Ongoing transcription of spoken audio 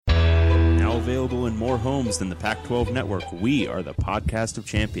available in more homes than the Pac-12 network. We are the podcast of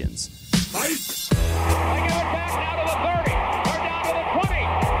champions. They give it back now to the 30, or down to the 20.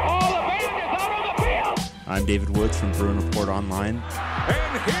 All the band is out on the field. I'm David Woods from Bruin Report Online.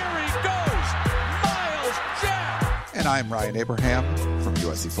 And here he goes, Miles Jack. And I'm Ryan Abraham from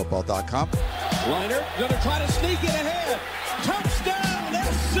USCFootball.com. Liner going to try to sneak it ahead. Touchdown,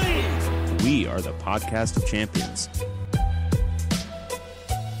 SC. We are the podcast of champions.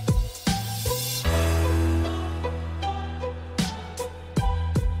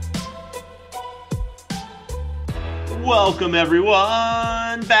 Welcome,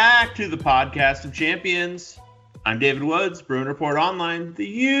 everyone, back to the podcast of champions. I'm David Woods, Bruin Report Online, the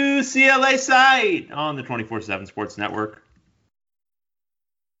UCLA site on the 24/7 Sports Network.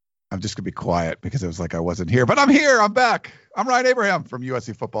 I'm just going to be quiet because it was like I wasn't here, but I'm here. I'm back. I'm Ryan Abraham from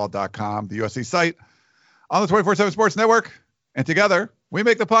USCFootball.com, the USC site on the 24/7 Sports Network. And together, we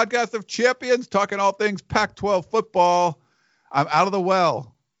make the podcast of champions, talking all things Pac-12 football. I'm out of the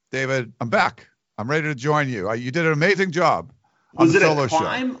well. David, I'm back. I'm ready to join you. You did an amazing job on Was the it solo a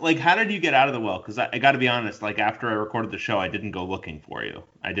climb? show. Like, how did you get out of the well? Because I got to be honest, like, after I recorded the show, I didn't go looking for you.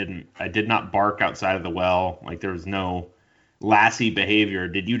 I did not bark outside of the well. Like, there was no lassie behavior.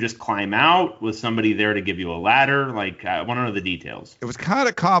 Did you just climb out? Was somebody there to give you a ladder? Like, I want to know the details. It was kind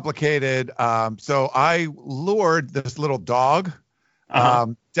of complicated. So I lured this little dog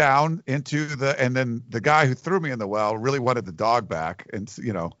down into and then the guy who threw me in the well really wanted the dog back. And,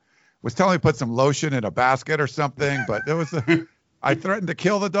 was telling me to put some lotion in a basket or something, but I threatened to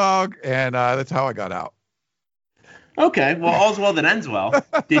kill the dog, and that's how I got out. Okay, well, all's well that ends well.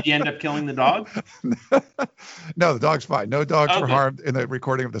 Did you end up killing the dog? No, the dog's fine. No dogs were Okay. harmed in the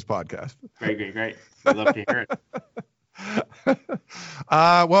recording of this podcast. Great. I'd love to hear it.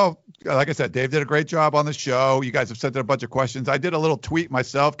 Well, like I said, Dave did a great job on the show. You guys have sent in a bunch of questions. I did a little tweet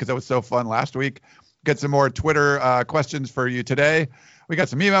myself because it was so fun last week. Get some more Twitter questions for you today. We got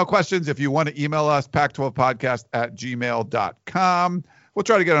some email questions. If you want to email us, pac12podcast@gmail.com. We'll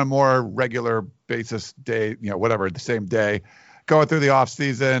try to get on a more regular basis day, whatever, the same day, going through the off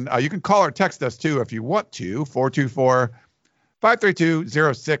season. You can call or text us too if you want to,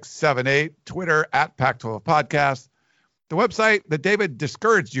 424-532-0678, Twitter @Pac12podcast. The website that David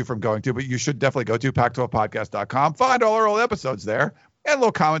discouraged you from going to, but you should definitely go to, pac12podcast.com. Find all our old episodes there and a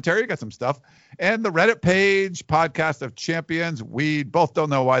little commentary. You got some stuff. And the Reddit page, Podcast of Champions. We both don't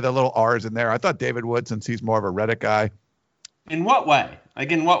know why the little R is in there. I thought David would, since he's more of a Reddit guy. In what way?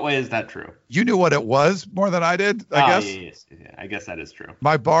 Like, in what way is that true? You knew what it was more than I did, I guess. Yes. Yeah, I guess that is true.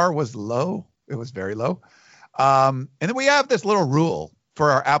 My bar was low. It was very low. And then we have this little rule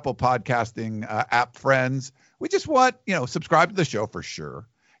for our Apple podcasting app friends. We just want, subscribe to the show for sure.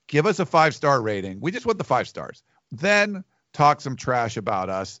 Give us a 5-star rating. We just want the 5 stars. Then talk some trash about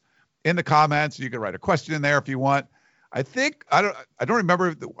us in the comments. You can write a question in there if you want. I think I don't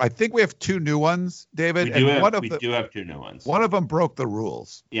remember. I think we have 2 new ones, David. We do have 2 new ones. One of them broke the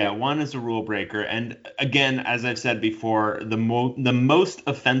rules. Yeah, one is a rule breaker. And again, as I've said before, the most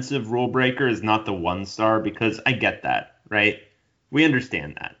offensive rule breaker is not the 1-star, because I get that, right? We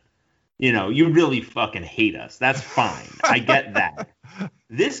understand that. You really fucking hate us. That's fine. I get that.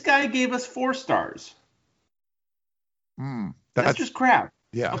 This guy gave us 4 stars. That's just crap.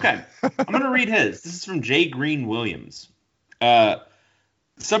 Yeah. Okay. I'm going to read his. This is from Jay Green Williams.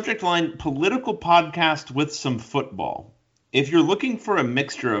 Subject line, political podcast with some football. If you're looking for a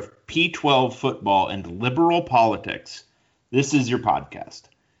mixture of P12 football and liberal politics, this is your podcast.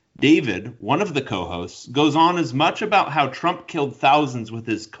 David, one of the co-hosts, goes on as much about how Trump killed thousands with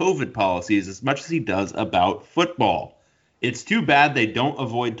his COVID policies as much as he does about football. It's too bad they don't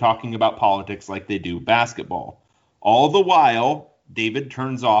avoid talking about politics like they do basketball. All the while, David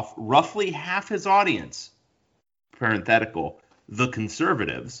turns off roughly half his audience, parenthetical, the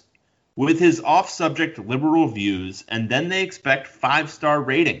conservatives, with his off-subject liberal views, and then they expect 5-star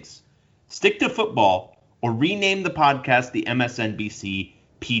ratings. Stick to football or rename the podcast the MSNBC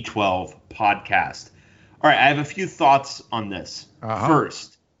P12 podcast. All right, I have a few thoughts on this.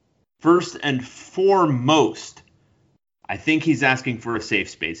 First and foremost, I think he's asking for a safe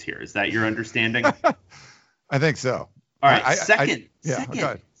space here. Is that your understanding? I think so. All right. Second.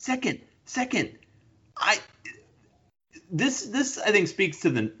 This I think speaks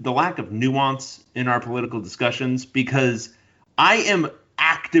to the lack of nuance in our political discussions, because I am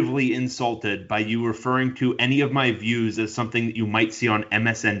actively insulted by you referring to any of my views as something that you might see on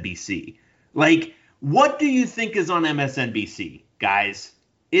MSNBC. Like, what do you think is on MSNBC, guys?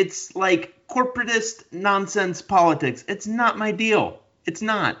 It's like corporatist nonsense politics. It's not my deal. It's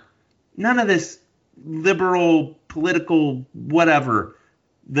not. None of this liberal, political, whatever.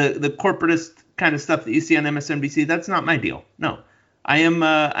 the corporatist kind of stuff that you see on MSNBC. That's not my deal. No, I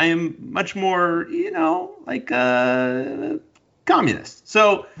am much more, like communist.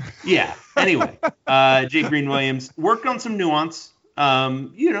 So yeah. Anyway, Jay Green Williams worked on some nuance.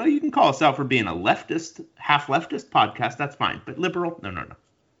 You can call us out for being a leftist, half leftist podcast. That's fine. But liberal,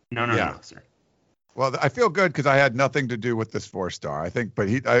 no, sir. Well, I feel good because I had nothing to do with this 4-star. I think, but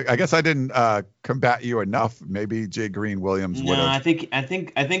I guess I didn't combat you enough. Maybe Jay Green Williams would have. No, I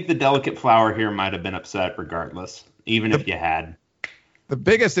think the delicate flower here might have been upset regardless, even if you had. The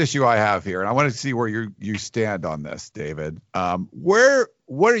biggest issue I have here, and I want to see where you stand on this, David. What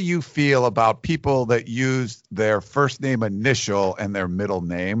do you feel about people that use their first name initial and their middle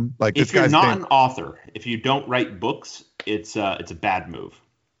name? Like if you're not an author, if you don't write books, it's a bad move.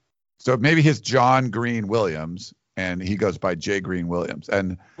 So maybe his John Green Williams, and he goes by Jay Green Williams.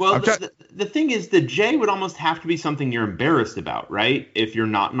 And well, the thing is, the J would almost have to be something you're embarrassed about, right? If you're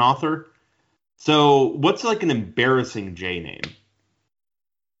not an author. So what's like an embarrassing J name?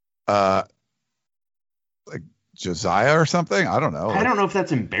 Like Josiah or something? I don't know. I don't know if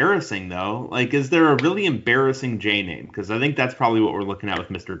that's embarrassing though. Like, is there a really embarrassing J name? Because I think that's probably what we're looking at with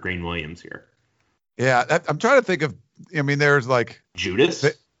Mr. Green Williams here. Yeah, I'm trying to think of. I mean, there's like Judas.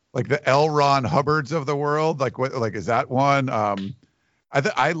 Like the L. Ron Hubbards of the world, like what? Like is that one?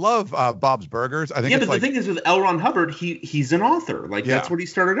 I love Bob's Burgers. I think. Yeah, but the thing is with L. Ron Hubbard, he's an author. Like that's what he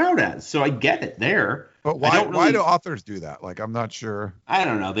started out as. So I get it there. But why do authors do that? Like I'm not sure. I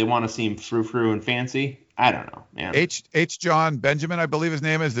don't know. They want to seem frou-frou and fancy. I don't know, man. H. John Benjamin, I believe his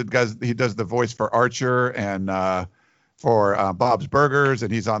name is. He does the voice for Archer and for Bob's Burgers,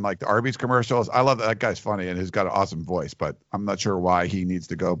 and he's on like the Arby's commercials. I love that guy's funny and he's got an awesome voice, but I'm not sure why he needs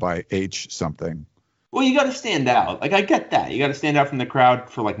to go by H something. Well, you got to stand out. Like I get that. You got to stand out from the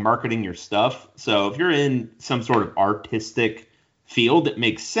crowd for like marketing your stuff. So if you're in some sort of artistic field, it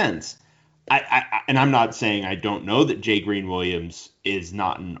makes sense. And I'm not saying I don't know that Jay Green Williams is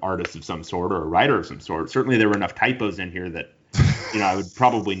not an artist of some sort or a writer of some sort. Certainly there were enough typos in here that I would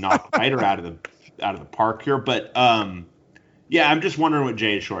probably knock writer out of the park here, but yeah, I'm just wondering what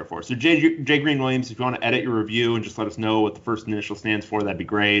J is short for. So Jay Green Williams, if you want to edit your review and just let us know what the first initial stands for, that'd be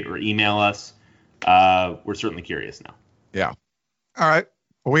great. Or email us. We're certainly curious now. Yeah. All right.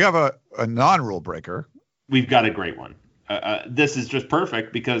 Well, we have a non-rule breaker. We've got a great one. This is just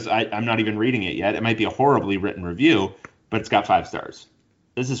perfect because I'm not even reading it yet. It might be a horribly written review, but it's got 5 stars.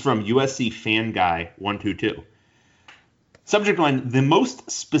 This is from USC Fan Guy 122. Subject line: the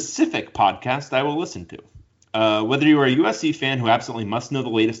most specific podcast I will listen to. Whether you are a USC fan who absolutely must know the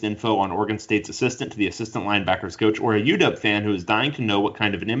latest info on Oregon State's assistant to the assistant linebackers coach, or a UW fan who is dying to know what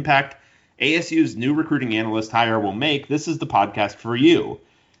kind of an impact ASU's new recruiting analyst hire will make, this is the podcast for you.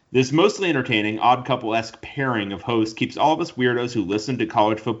 This mostly entertaining, odd couple-esque pairing of hosts keeps all of us weirdos who listen to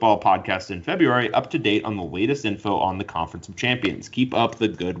college football podcasts in February up to date on the latest info on the Conference of Champions. Keep up the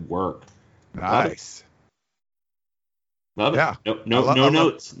good work. Nice. Love it. Yeah. No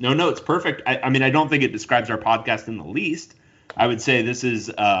notes. No notes. Perfect. I mean, I don't think it describes our podcast in the least. I would say this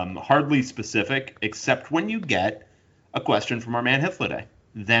is hardly specific, except when you get a question from our man Hifliday.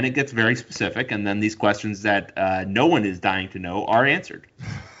 Then it gets very specific, and then these questions that no one is dying to know are answered.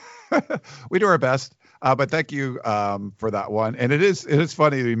 We do our best, but thank you for that one. And it is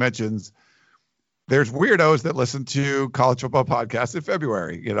funny that he mentions there's weirdos that listen to college football podcasts in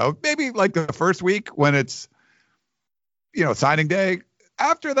February. Maybe like the first week when it's signing day.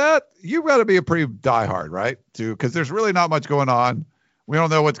 After that, you got to be a pretty diehard, right? Because there's really not much going on. We don't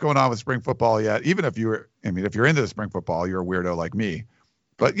know what's going on with spring football yet. Even if you're into the spring football, you're a weirdo like me.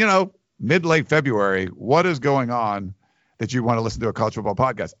 But mid-late February, what is going on that you want to listen to a college football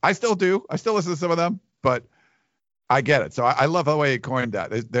podcast? I still do. I still listen to some of them, but I get it. So I love the way he coined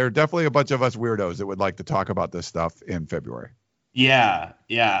that. There are definitely a bunch of us weirdos that would like to talk about this stuff in February. Yeah.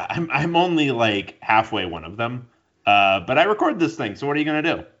 I'm only like halfway one of them. But I record this thing, so what are you going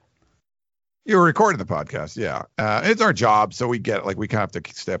to do? You're recording the podcast, yeah. It's our job, so we get we kind of have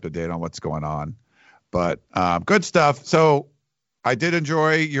to stay up to date on what's going on. But good stuff. So I did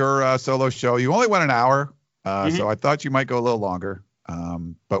enjoy your solo show. You only went an hour, so I thought you might go a little longer.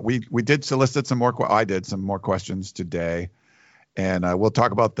 But we did solicit some more. I did some more questions today, and we'll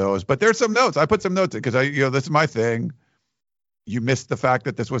talk about those. But there's some notes. I put some notes in because this is my thing. You missed the fact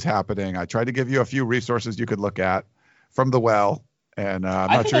that this was happening. I tried to give you a few resources you could look at from the well, and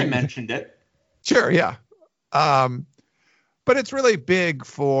I think I mentioned it. Sure, yeah. But it's really big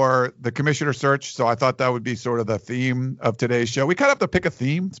for the commissioner search, so I thought that would be sort of the theme of today's show. We kind of have to pick a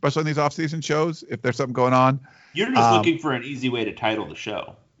theme, especially in these off-season shows, if there's something going on. You're just looking for an easy way to title the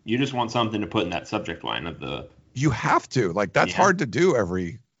show. You just want something to put in that subject line of the you have to. Like, that's hard to do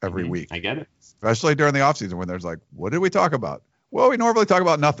every week. I get it. Especially during the off season when there's like, what did we talk about? Well, we normally talk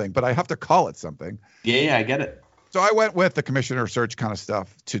about nothing, but I have to call it something. Yeah, I get it. So I went with the commissioner search kind of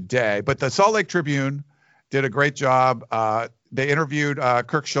stuff today, but the Salt Lake Tribune did a great job. They interviewed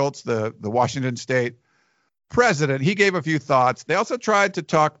Kirk Schultz, the Washington State president. He gave a few thoughts. They also tried to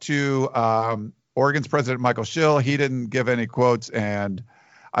talk to Oregon's president, Michael Schill. He didn't give any quotes, and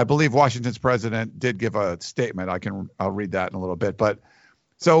I believe Washington's president did give a statement. I'll read that in a little bit. But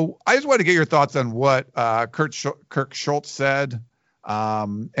so I just wanted to get your thoughts on what Kirk Schultz said.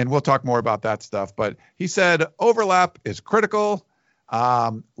 And we'll talk more about that stuff. But he said overlap is critical.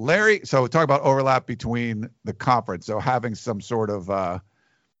 Larry, so talk about overlap between the conference. So having some sort of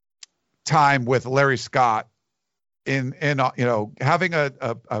time with Larry Scott in having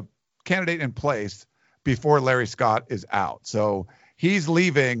a candidate in place before Larry Scott is out. So he's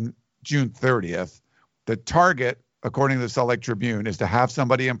leaving June 30th. The target, according to the Salt Lake Tribune, is to have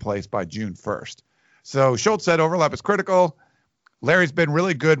somebody in place by June 1st. So Schultz said overlap is critical. Larry's been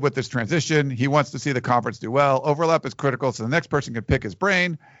really good with this transition. He wants to see the conference do well. Overlap is critical so the next person can pick his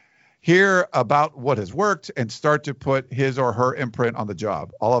brain, hear about what has worked, and start to put his or her imprint on the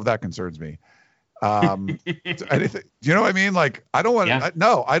job. All of that concerns me. Anything, do you know what I mean? Like, I don't want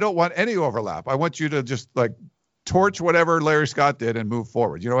I don't want any overlap. I want you to just like torch whatever Larry Scott did and move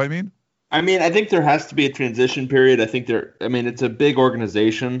forward. You know what I mean? I mean, I think there has to be a transition period. It's a big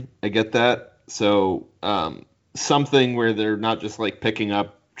organization. I get that. So, something where they're not just like picking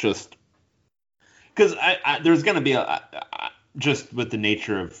up just because there's going to be just with the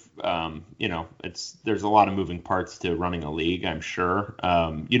nature of, there's a lot of moving parts to running a league, I'm sure.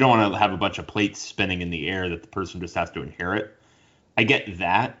 You don't want to have a bunch of plates spinning in the air that the person just has to inherit. I get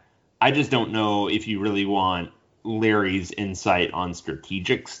that. I just don't know if you really want Larry's insight on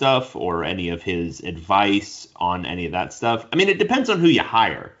strategic stuff or any of his advice on any of that stuff. I mean, it depends on who you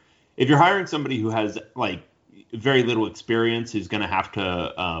hire. If you're hiring somebody who has like very little experience, who's going to have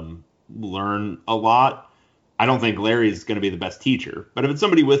to learn a lot, I don't think Larry's going to be the best teacher. But if it's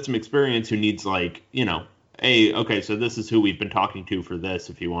somebody with some experience who needs like, hey, okay, so this is who we've been talking to for this,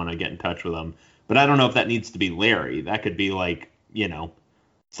 if you want to get in touch with them. But I don't know if that needs to be Larry. That could be like,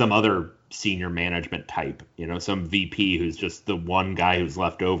 some other senior management type, some VP who's just the one guy who's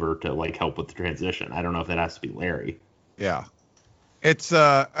left over to like help with the transition. I don't know if that has to be Larry. Yeah. It's,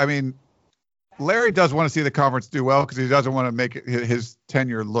 Larry does want to see the conference do well because he doesn't want to make his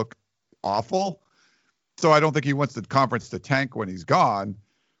tenure look awful. So I don't think he wants the conference to tank when he's gone,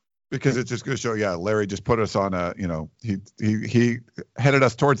 because it's just going to show, Larry just put us on he headed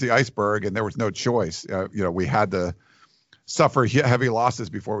us towards the iceberg and there was no choice. We had to suffer heavy losses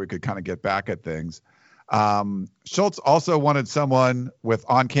before we could kind of get back at things. Schultz also wanted someone with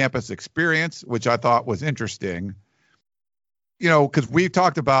on-campus experience, which I thought was interesting. Because we've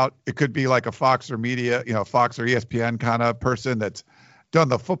talked about it could be like a Fox or media, Fox or ESPN kind of person that's done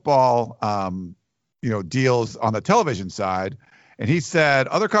the football, deals on the television side. And he said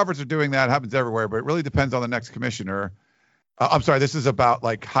other conferences are doing that. It happens everywhere, but it really depends on the next commissioner. I'm sorry, this is about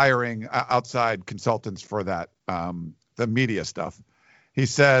like hiring outside consultants for that, the media stuff. He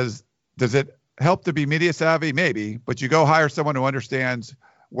says, does it help to be media savvy? Maybe, but you go hire someone who understands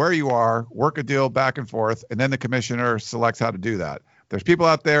where you are, work a deal back and forth, and then the commissioner selects how to do that. There's people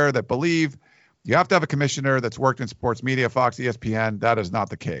out there that believe you have to have a commissioner that's worked in sports media, Fox, ESPN. That is not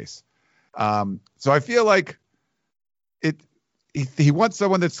the case. So I feel like he wants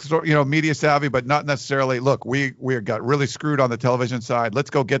someone that's media savvy, but not necessarily, look, we got really screwed on the television side. Let's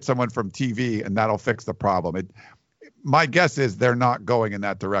go get someone from TV and that'll fix the problem. My guess is they're not going in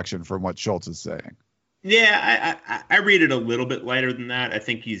that direction from what Schultz is saying. Yeah, I read it a little bit lighter than that. I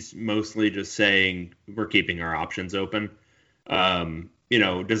think he's mostly just saying we're keeping our options open.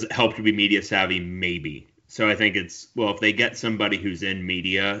 Does it help to be media savvy? Maybe. So I think it's, if they get somebody who's in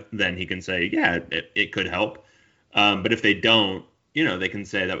media, then he can say, yeah, it could help. But if they don't, they can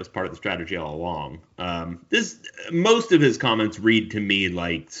say that was part of the strategy all along. Most of his comments read to me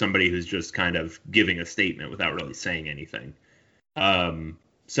like somebody who's just kind of giving a statement without really saying anything.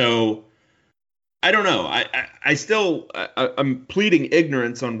 So I don't know. I'm pleading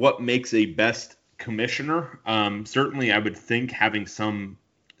ignorance on what makes a best commissioner. Certainly I would think having some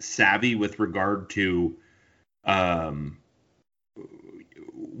savvy with regard to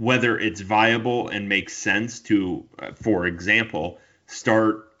whether it's viable and makes sense to, for example,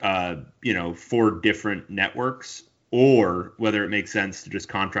 start 4 different networks, or whether it makes sense to just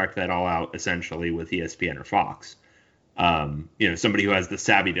contract that all out essentially with ESPN or Fox. Somebody who has the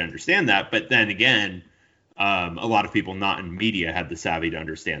savvy to understand that. But then again, a lot of people not in media had the savvy to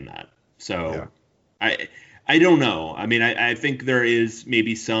understand that. So I don't know. I mean, I think there is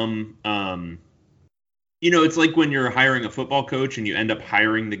maybe some, it's like when you're hiring a football coach and you end up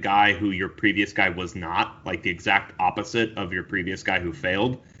hiring the guy who your previous guy was not, like the exact opposite of your previous guy who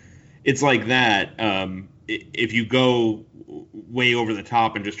failed. It's like that. If you go way over the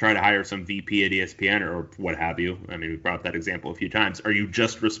top and just try to hire some VP at ESPN or what have you, I mean, we brought up that example a few times. Are you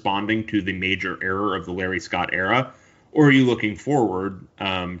just responding to the major error of the Larry Scott era, or are you looking forward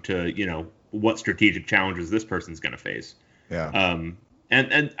to, what strategic challenges this person's going to face? Yeah.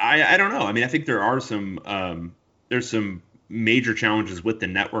 And I don't know. I mean, I think there are there's some major challenges with the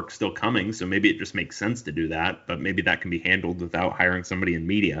network still coming, so maybe it just makes sense to do that, but maybe that can be handled without hiring somebody in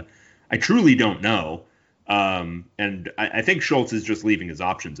media. I truly don't know. And I think Schultz is just leaving his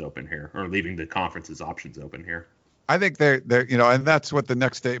options open here, or leaving the conference's options open here. I think they're and that's what the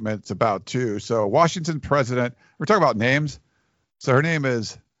next statement's about too. So Washington president, we're talking about names. So her name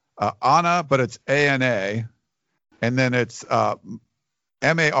is Anna, but it's ANA, and then it's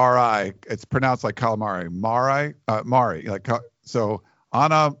MARI. It's pronounced like calamari, Mari, so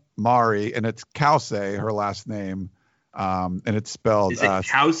Anna Mari, and it's Kause, her last name, and it's spelled. Is it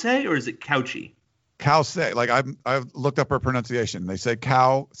Kause or is it Couchy? Kause, like I've looked up her pronunciation. They say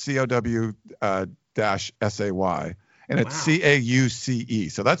Cow, COW -SAY, and it's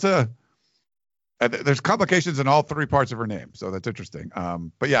CAUCE. So that's there's complications in all three parts of her name. So that's interesting.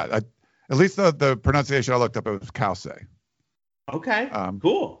 But yeah, at least the pronunciation I looked up, it was Kause. Okay,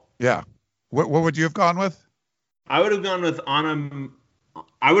 cool. Yeah. What would you have gone with? I would have gone with Anna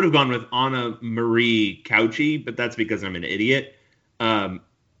Marie Couchy, but that's because I'm an idiot.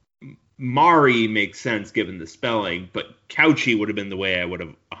 Mari makes sense given the spelling, but Couchy would have been the way I would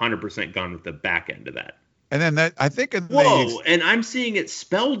have 100% gone with the back end of that. And then that, I think, and I'm seeing it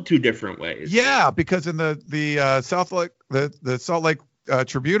spelled two different ways. Yeah, because in the Salt Lake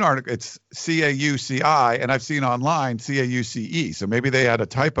Tribune article, it's CAUCI, and I've seen online CAUCE. So maybe they had a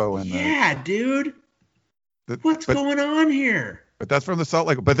typo in there. Yeah, dude. What's going on here? But that's from the Salt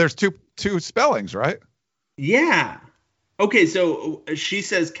Lake. But there's two spellings, right? Yeah. Okay, so she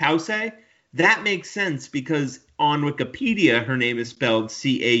says Kause. That makes sense because on Wikipedia, her name is spelled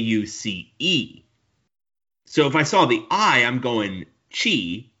CAUCE. So if I saw the I, I'm going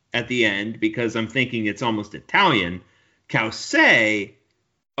Chi at the end because I'm thinking it's almost Italian. Kause,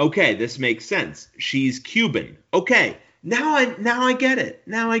 okay, this makes sense. She's Cuban. Okay, now I get it.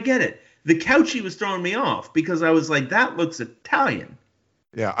 Now I get it. The Couchy was throwing me off because I was like, that looks Italian.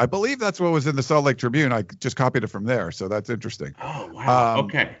 Yeah, I believe that's what was in the Salt Lake Tribune. I just copied it from there, so that's interesting. Oh, wow.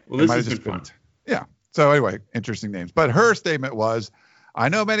 Okay. Well, this has been fun. Yeah. So anyway, interesting names. But her statement was, I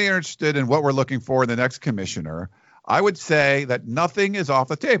know many are interested in what we're looking for in the next commissioner. I would say that nothing is off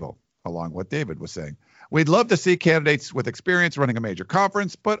the table, along with what David was saying. We'd love to see candidates with experience running a major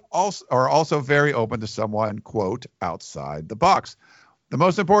conference, but are also very open to someone, quote, outside the box. The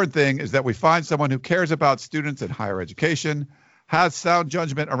most important thing is that we find someone who cares about students in higher education, has sound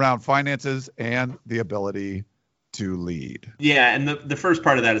judgment around finances, and the ability to lead. Yeah, and the first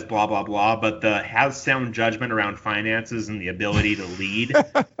part of that is blah, blah, blah, but the has sound judgment around finances and the ability to lead.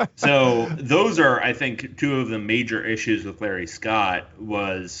 So those are, I think, two of the major issues with Larry Scott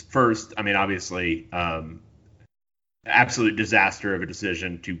was first, I mean, obviously, absolute disaster of a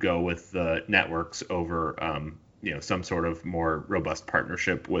decision to go with the networks over, some sort of more robust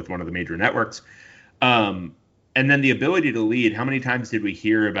partnership with one of the major networks. And then the ability to lead, how many times did we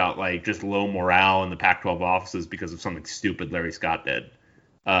hear about like just low morale in the Pac-12 offices because of something stupid Larry Scott did?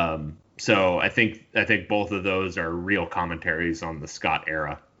 So I think both of those are real commentaries on the Scott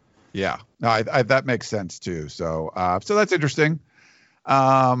era. Yeah, no, that makes sense too. So that's interesting.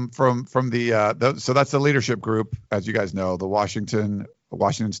 So that's the leadership group, as you guys know, the Washington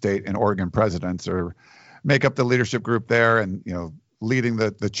State and Oregon presidents make up the leadership group there, and leading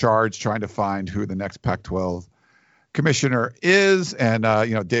the charge, trying to find who the next Pac-12 commissioner is. And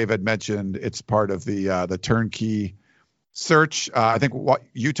David mentioned it's part of the turnkey search. I think what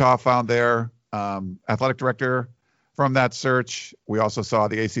Utah found their athletic director from that search. We also saw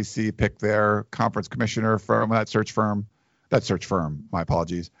the ACC pick their conference commissioner from that search firm. My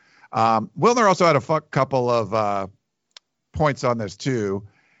apologies. Wilner also had a couple of points on this too.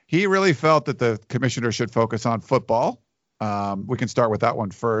 He really felt that the commissioner should focus on football. We can start with that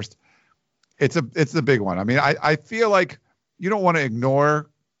one first. It's the big one. I mean, I feel like you don't want to ignore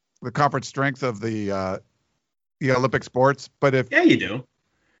the conference strength of the Olympic sports, but you do.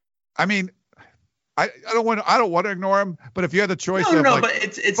 I mean, I don't want to ignore them, but if you had the choice, but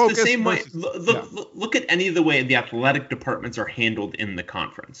it's the same way. Look at any of the way the athletic departments are handled in the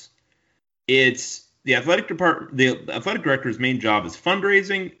conference. It's the athletic director's main job is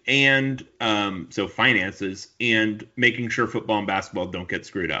fundraising and so finances and making sure football and basketball don't get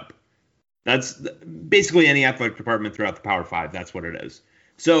screwed up. That's basically any athletic department throughout the Power Five. That's what it is.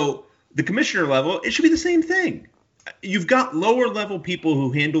 So the commissioner level, it should be the same thing. You've got lower level people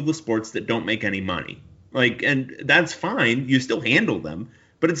who handle the sports that don't make any money. And that's fine. You still handle them,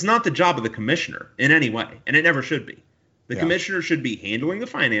 but it's not the job of the commissioner in any way, and it never should be. The commissioner should be handling the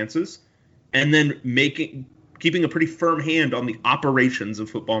finances and then keeping a pretty firm hand on the operations of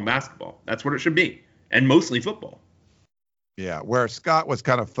football and basketball. That's what it should be, and mostly football. Yeah, where Scott was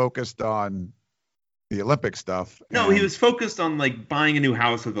kind of focused on the Olympic stuff. No, he was focused on buying a new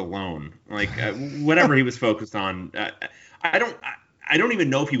house with a loan, whatever he was focused on. I don't even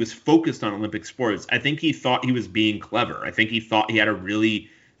know if he was focused on Olympic sports. I think he thought he was being clever. I think he thought he had a really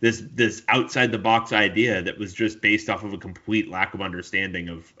this outside the box idea that was just based off of a complete lack of understanding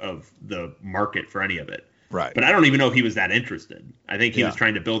of the market for any of it. Right. But I don't even know if he was that interesed. I think he was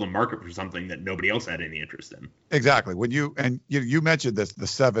trying to build a market for something that nobody else had any interest in. Exactly. When you mentioned this, the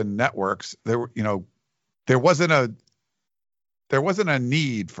 7 networks, there wasn't a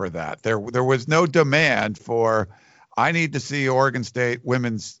need for that. There was no demand for, I need to see Oregon State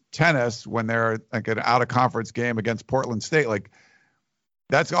women's tennis when they're an out of conference game against Portland State.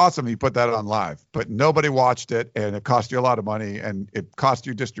 That's awesome. You put that on live, but nobody watched it, and it cost you a lot of money, and it cost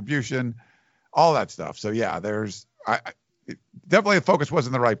you distribution, all that stuff. So yeah, definitely the focus was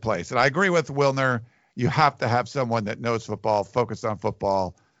in the right place. And I agree with Wilner. You have to have someone that knows football, focused on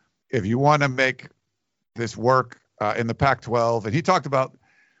football. If you want to make this work in the Pac-12, and he talked about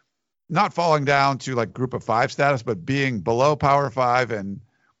not falling down to group of 5 status, but being below Power 5 and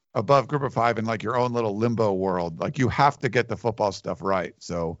above group of 5 in your own little limbo world. You have to get the football stuff right.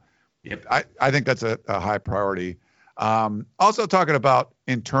 So yep. I think that's a high priority. Also talking about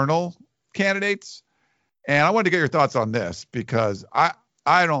internal candidates, and I wanted to get your thoughts on this because I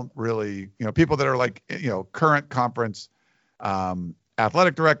don't really, people that are current conference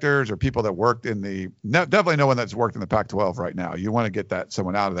athletic directors or people that worked definitely no one that's worked in the Pac-12 right now. You want to get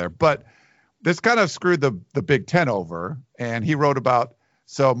someone out of there, but this kind of screwed the Big Ten over. And he wrote about,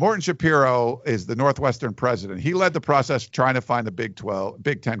 so Morton Shapiro is the Northwestern president. He led the process trying to find the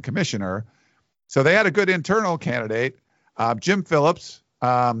Big Ten commissioner. So they had a good internal candidate, Jim Phillips.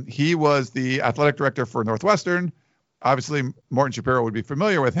 He was the athletic director for Northwestern. Obviously, Morton Shapiro would be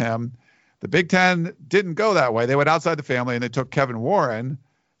familiar with him. The Big Ten didn't go that way. They went outside the family, and they took Kevin Warren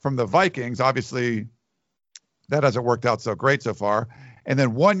from the Vikings. Obviously, that hasn't worked out so great so far. And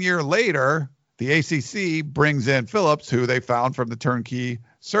then 1 year later, the ACC brings in Phillips, who they found from the turnkey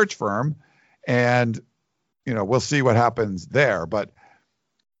search firm. And, we'll see what happens there. But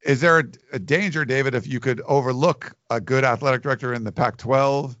is there a danger, David, if you could overlook a good athletic director in the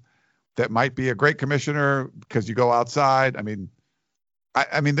Pac-12 that might be a great commissioner because you go outside? I mean,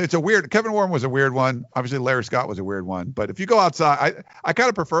 it's a weird. Kevin Warren was a weird one. Obviously, Larry Scott was a weird one. But if you go outside, I kind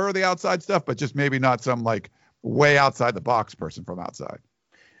of prefer the outside stuff, but just maybe not some way outside the box person from outside.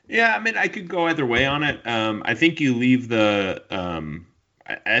 Yeah, I could go either way on it. I think you leave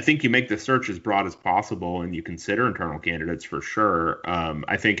I think you make the search as broad as possible, and you consider internal candidates for sure.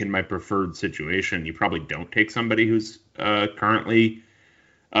 I think in my preferred situation, you probably don't take somebody who's currently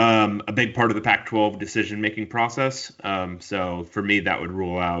a big part of the Pac-12 decision-making process. So for me, that would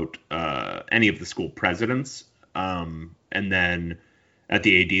rule out any of the school presidents. And then at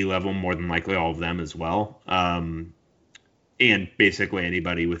the AD level, more than likely all of them as well. And basically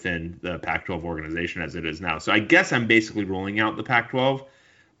anybody within the Pac-12 organization as it is now. So I guess I'm basically ruling out the Pac-12,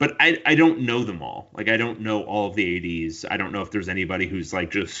 but I don't know them all. I don't know all of the ADs. I don't know if there's anybody who's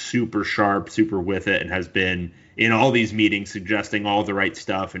just super sharp, super with it, and has been in all these meetings suggesting all the right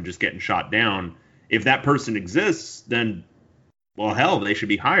stuff and just getting shot down. If that person exists, then, well, hell, they should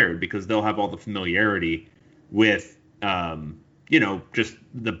be hired because they'll have all the familiarity with, just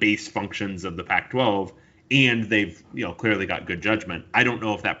the base functions of the Pac-12. And they've, clearly got good judgment. I don't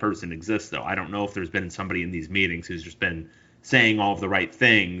know if that person exists, though. I don't know if there's been somebody in these meetings who's just been saying all of the right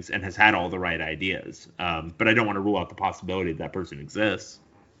things and has had all the right ideas. But I don't want to rule out the possibility that person exists.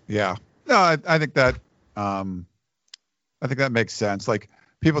 Yeah. No, I think that makes sense.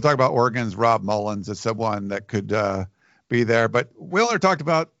 People talk about Oregon's Rob Mullins as someone that could be there, but Wheeler talked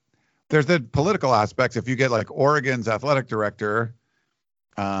about there's the political aspects. If you get Oregon's athletic director,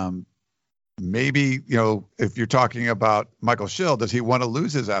 maybe, if you're talking about Michael Schill, does he want to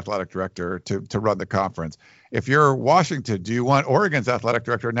lose his athletic director to run the conference? If you're Washington, do you want Oregon's athletic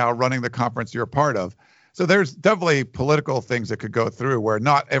director now running the conference you're a part of? So there's definitely political things that could go through where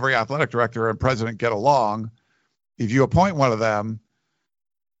not every athletic director and president get along. If you appoint one of them,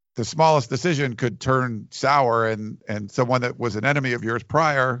 the smallest decision could turn sour, and someone that was an enemy of yours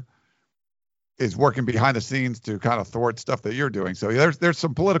prior is working behind the scenes to kind of thwart stuff that you're doing. So there's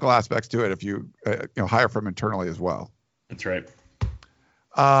some political aspects to it if you hire from internally as well. That's right.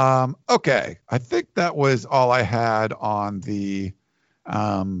 Okay. I think that was all I had on the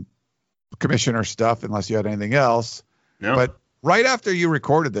commissioner stuff, unless you had anything else. No. But right after you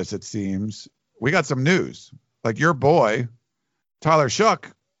recorded this, it seems we got some news. Like your boy, Tyler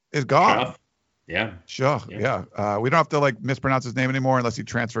Shough, is gone. Shough. Yeah. Shough. Yeah. We don't have to like mispronounce his name anymore unless he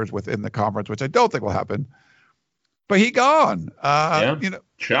transfers within the conference, which I don't think will happen. But he gone.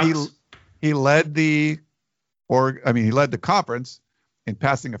 He led the conference in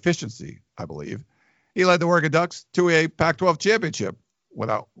passing efficiency, I believe. He led the Oregon Ducks to a Pac-12 championship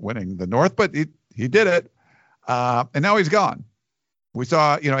without winning the North, but he did it. And now he's gone. We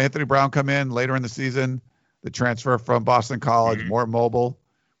saw, Anthony Brown come in later in the season, the transfer from Boston College, more mobile,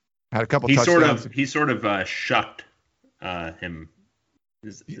 had a couple touchdowns. He sort of shucked him.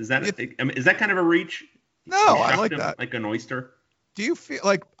 Is that kind of a reach? No, I like that. Like an oyster. Do you feel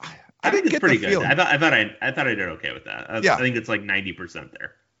like I think it's pretty good. I thought I did okay with that. I think it's like 90%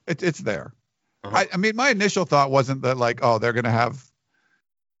 there. It's there. Uh-huh. I mean, my initial thought wasn't that like, oh, they're going to have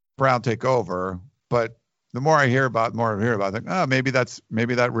Brown take over, but the more I hear about, I think, oh, maybe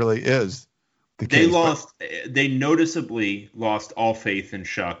that really is the case. They noticeably lost all faith in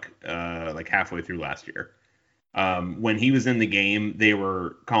Shough like halfway through last year. When he was in the game, they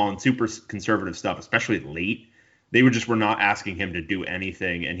were calling super conservative stuff, especially late. They were not asking him to do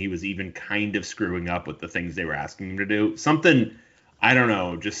anything, and he was even kind of screwing up with the things they were asking him to do. Something, I don't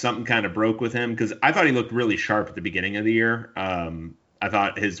know, just something kind of broke with him, because I thought he looked really sharp at the beginning of the year. I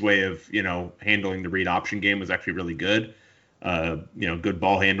thought his way of, handling the read option game was actually really good. Good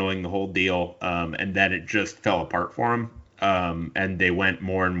ball handling, the whole deal. And then it just fell apart for him. And they went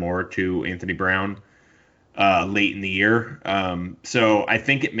more and more to Anthony Brown late in the year. So I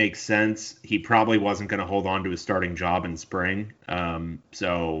think it makes sense. He probably wasn't going to hold on to his starting job in spring.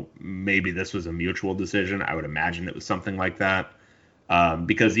 So maybe this was a mutual decision. I would imagine it was something like that.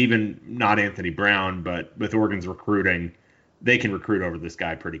 Because even not Anthony Brown, but with Oregon's recruiting, they can recruit over this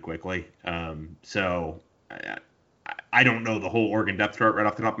guy pretty quickly. So I don't know the whole Oregon depth chart right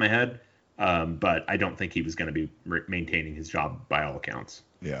off the top of my head, but I don't think he was going to be maintaining his job by all accounts.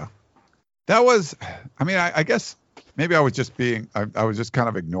 Yeah. That was, I guess maybe I was just I was just kind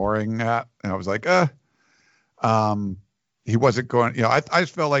of ignoring that. And I was like, he wasn't going, I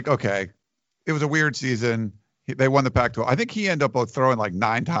just felt like, okay, it was a weird season. They won the Pac-12. I think he ended up throwing like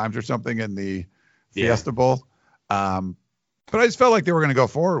 9 times or something in the Fiesta Bowl. But I just felt like they were going to go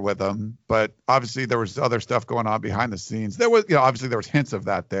forward with him. But obviously there was other stuff going on behind the scenes. There was, obviously there was hints of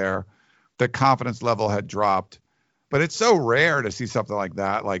that there. The confidence level had dropped. But it's so rare to see something like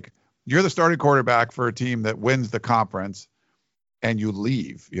that. Like, you're the starting quarterback for a team that wins the conference and you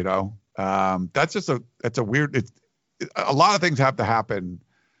leave, that's just it's a weird, a lot of things have to happen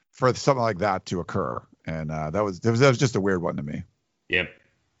for something like that to occur. And that was just a weird one to me. Yep.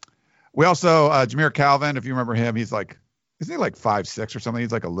 We also, Jameer Calvin, if you remember him, isn't he like 5'6" or something?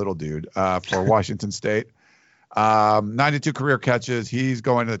 He's like a little dude for Washington State. 92 career catches. He's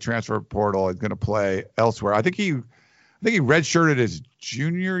going to the transfer portal. He's going to play elsewhere. I think he redshirted his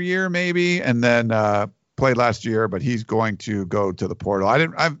junior year maybe, and then played last year, but he's going to go to the portal. I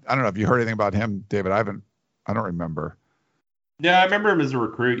don't know if you heard anything about him, David. I don't remember. Yeah, I remember him as a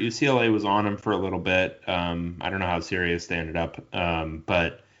recruit. UCLA was on him for a little bit. I don't know how serious they ended up,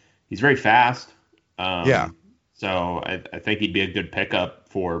 but he's very fast. So I think he'd be a good pickup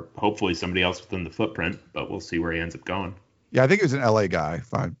for hopefully somebody else within the footprint, but we'll see where he ends up going. Yeah, I think he was an LA guy,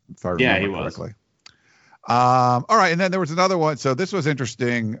 if I remember correctly. All right, and then there was another one. So this was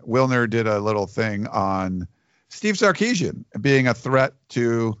interesting. Wilner did a little thing on Steve Sarkisian being a threat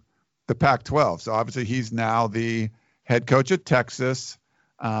to the Pac-12. So obviously he's now the head coach at Texas.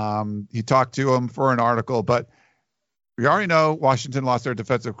 He talked to him for an article, but we already know Washington lost their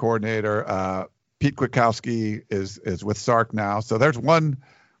defensive coordinator. Pete Kwiatkowski is with Sark now. So there's one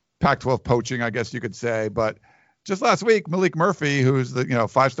Pac-12 poaching, I guess you could say. But just last week, Malik Murphy, who's the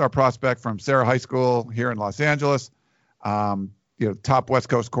 5-star prospect from Sarah High School here in Los Angeles, top West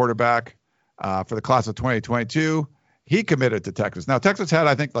Coast quarterback for the class of 2022, he committed to Texas. Now Texas had,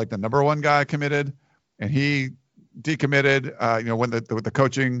 I think, like the number 1 guy committed, and he decommitted. When the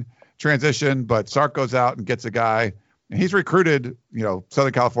coaching transition, but Sark goes out and gets a guy, and he's recruited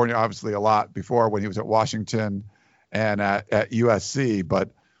Southern California obviously a lot before when he was at Washington and at USC,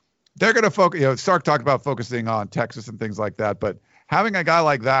 but they're going to focus, Sark talked about focusing on Texas and things like that, but having a guy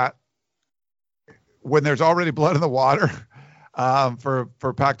like that when there's already blood in the water, for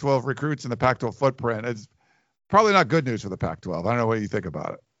Pac-12 recruits in the Pac-12 footprint. It's probably not good news for the Pac-12. I don't know what you think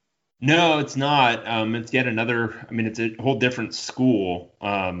about it. No, it's not. It's yet another. I mean, it's a whole different school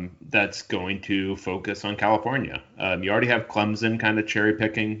that's going to focus on California. You already have Clemson kind of cherry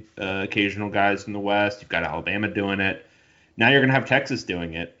picking occasional guys from the West. You've got Alabama doing it. Now you're going to have Texas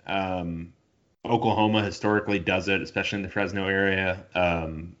doing it. Oklahoma historically does it, especially in the Fresno area.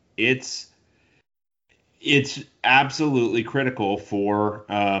 It's absolutely critical for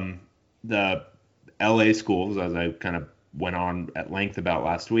the LA schools, as I kind of went on at length about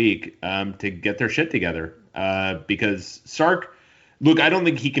last week, to get their shit together. Because Sark, look, I don't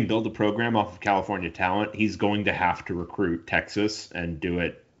think he can build a program off of California talent. He's going to have to recruit Texas and do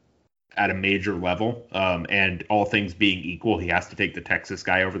it at a major level. And all things being equal, he has to take the Texas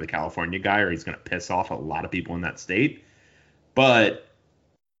guy over the California guy, or he's going to piss off a lot of people in that state. But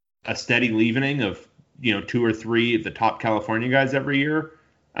a steady leavening of, 2 or 3 of the top California guys every year,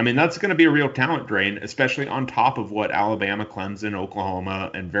 I mean, that's going to be a real talent drain, especially on top of what Alabama, Clemson,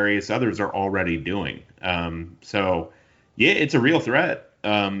 Oklahoma, and various others are already doing. So, yeah, it's a real threat.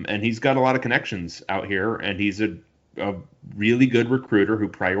 And he's got a lot of connections out here, and he's a really good recruiter who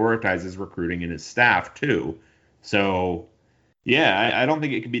prioritizes recruiting in his staff, too. So, yeah, I don't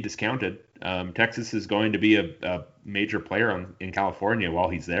think it can be discounted. Texas is going to be a major player in California while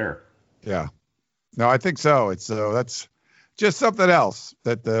he's there. Yeah. No, I think so. That's just something else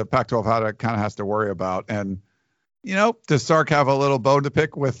that the Pac-12 kind of has to worry about. And, does Sark have a little bone to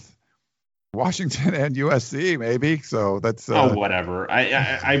pick with Washington and USC maybe? So that's whatever.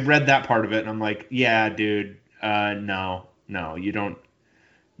 I read that part of it and I'm like, yeah, dude, no, you don't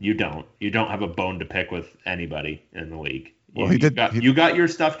have a bone to pick with anybody in the league. Well, you got your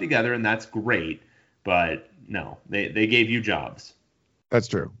stuff together and that's great, but no, they gave you jobs. That's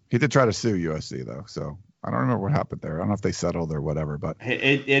true. He did try to sue USC though, so I don't remember what happened there. I don't know if they settled or whatever, but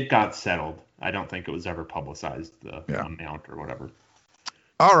it got settled. I don't think it was ever publicized, the amount or whatever.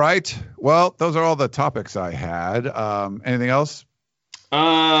 All right. Well, those are all the topics I had. Anything else?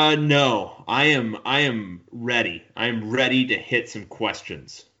 No. I am ready. I am ready to hit some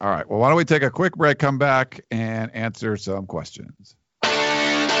questions. All right. Well, why don't we take a quick break, come back, and answer some questions.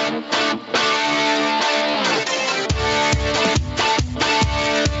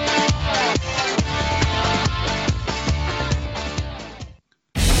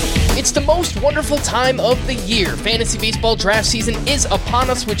 It's the most wonderful time of the year. Fantasy baseball draft season is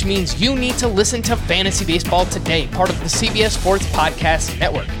upon us, which means you need to listen to Fantasy Baseball Today, part of the CBS Sports Podcast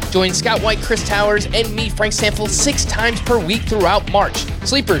Network. Join Scott White, Chris Towers, and me, Frank Stanfield, 6 times per week throughout March.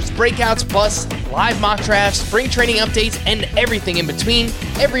 Sleepers, breakouts, busts, live mock drafts, spring training updates, and everything in between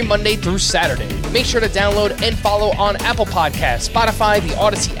every Monday through Saturday. Make sure to download and follow on Apple Podcasts, Spotify, the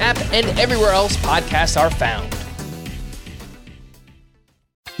Odyssey app, and everywhere else podcasts are found.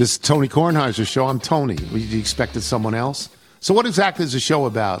 This is Tony Kornheiser's show. I'm Tony. You expected someone else? So what exactly is the show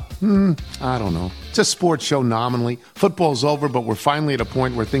about? I don't know. It's a sports show nominally. Football's over, but we're finally at a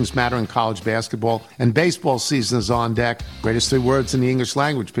point where things matter in college basketball, and baseball season is on deck. Greatest 3 words in the English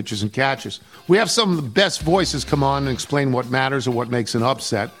language, pitchers and catchers. We have some of the best voices come on and explain what matters or what makes an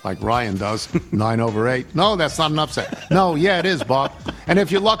upset, like Ryan does, 9/8. No, that's not an upset. No, yeah, it is, Bob. And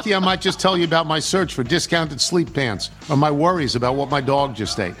if you're lucky, I might just tell you about my search for discounted sleep pants or my worries about what my dog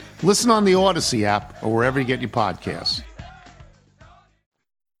just ate. Listen on the Odyssey app or wherever you get your podcasts.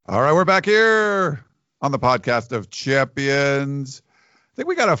 All right, we're back here on the podcast of champions. I think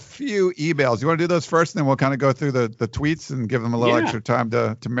we got a few emails. You want to do those first, and then we'll kind of go through the tweets and give them a little extra time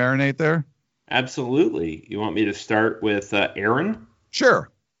to marinate there? Absolutely. You want me to start with Aaron? Sure.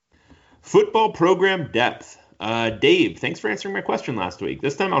 Football program depth. Dave, thanks for answering my question last week.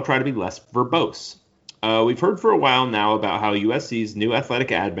 This time I'll try to be less verbose. We've heard for a while now about how USC's new athletic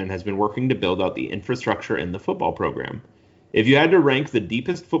admin has been working to build out the infrastructure in the football program. If you had to rank the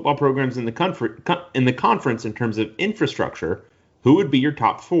deepest football programs in the conference in terms of infrastructure, who would be your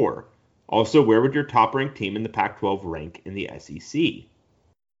top 4? Also, where would your top-ranked team in the Pac-12 rank in the SEC?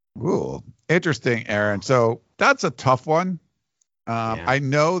 Ooh, interesting, Aaron. So that's a tough one. Yeah. I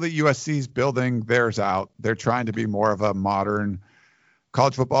know that USC's building theirs out. They're trying to be more of a modern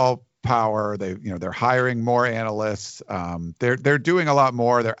college football power. They're hiring more analysts. They're doing a lot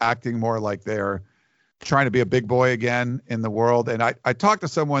more. They're acting more like they're trying to be a big boy again in the world. And I talked to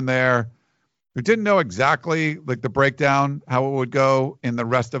someone there who didn't know exactly like the breakdown, how it would go in the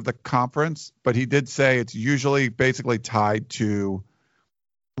rest of the conference, but he did say it's usually basically tied to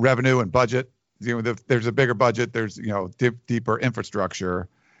revenue and budget. There's a bigger budget, there's deeper infrastructure.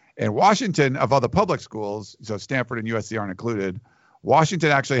 And Washington, of all the public schools, so Stanford and USC aren't included, Washington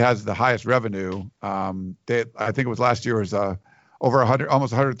actually has the highest revenue. I think it was last year was over 100,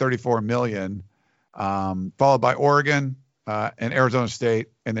 almost 134 million, followed by Oregon and Arizona State,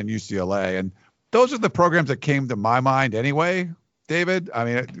 and then UCLA. And those are the programs that came to my mind anyway, David. I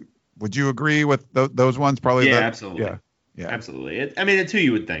mean, would you agree with those ones? Probably. Yeah, absolutely. Yeah, absolutely. It's who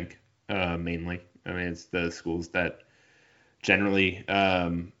you would think, mainly. I mean, it's the schools that generally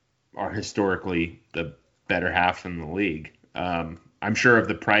are historically the better half in the league. I'm sure of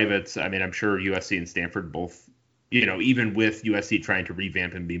the privates. I mean, I'm sure USC and Stanford both, even with USC trying to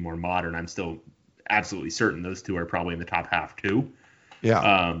revamp and be more modern, I'm still absolutely certain those two are probably in the top half too.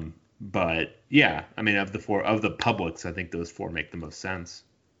 Yeah. But yeah, I mean, of the publics, I think those four make the most sense.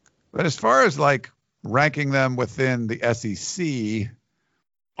 But as far as like ranking them within the SEC,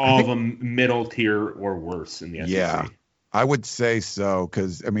 all of them middle tier or worse in the SEC. Yeah, I would say so.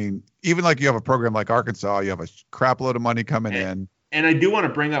 Because, I mean, even like you have a program like Arkansas, you have a crap load of money coming in. And I do want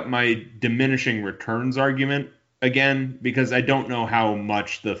to bring up my diminishing returns argument again, because I don't know how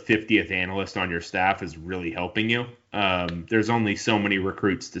much the 50th analyst on your staff is really helping you. There's only so many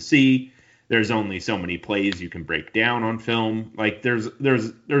recruits to see. There's only so many plays you can break down on film. Like there's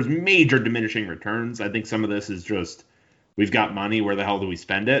major diminishing returns. I think some of this is just, we've got money, where the hell do we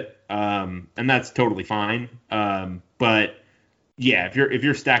spend it? And that's totally fine. But yeah, if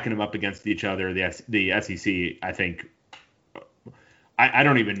you're stacking them up against each other, the SEC, I think, I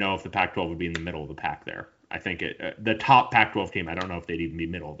don't even know if the Pac-12 would be in the middle of the pack there. I think the top Pac-12 team, I don't know if they'd even be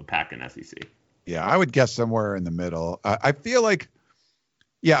middle of the pack in SEC. Yeah, I would guess somewhere in the middle. I feel like,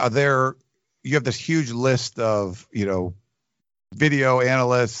 you have this huge list of, video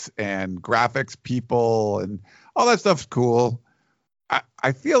analysts and graphics people and all that stuff's cool.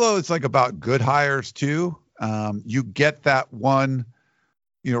 I feel though it's like about good hires too. You get that one,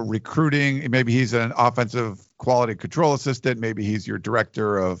 recruiting. Maybe he's an offensive quality control assistant. Maybe he's your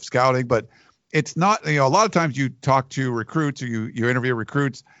director of scouting, but it's not, a lot of times you talk to recruits or you interview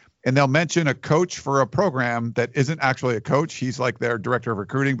recruits and they'll mention a coach for a program that isn't actually a coach. He's like their director of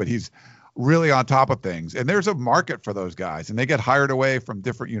recruiting, but he's really on top of things. And there's a market for those guys and they get hired away from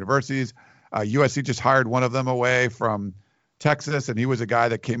different universities. USC just hired one of them away from Texas, and he was a guy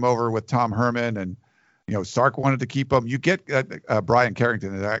that came over with Tom Herman, and Sark wanted to keep him. You get Brian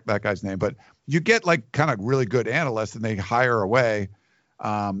Carrington, that guy's name, but you get like kind of really good analysts, and they hire away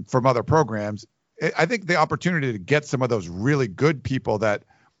from other programs. I think the opportunity to get some of those really good people that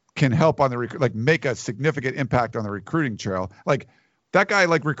can help on the make a significant impact on the recruiting trail. Like that guy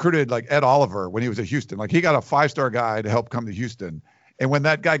recruited like Ed Oliver when he was at Houston. Like he got a 5-star guy to help come to Houston. And when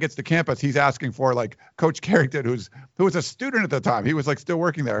that guy gets to campus, he's asking for like Coach Carrington, who was a student at the time. He was like still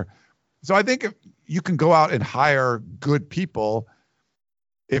working there. So I think if you can go out and hire good people,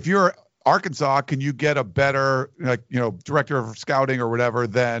 if you're Arkansas, can you get a better director of scouting or whatever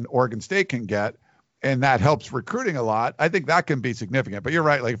than Oregon State can get? And that helps recruiting a lot. I think that can be significant. But you're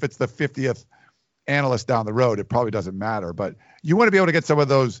right. Like if it's the 50th analyst down the road, it probably doesn't matter. But you want to be able to get some of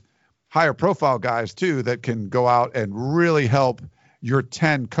those higher profile guys too that can go out and really help your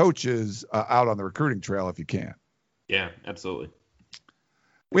 10 coaches out on the recruiting trail if you can. Yeah, absolutely.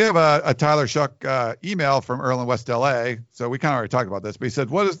 We have a Tyler Shuck email from Earl in West LA. So we kind of already talked about this, but he said,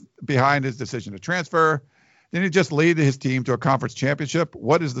 what is behind his decision to transfer? Didn't he just lead his team to a conference championship?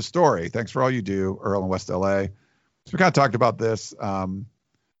 What is the story? Thanks for all you do, Earl in West LA. So we kind of talked about this.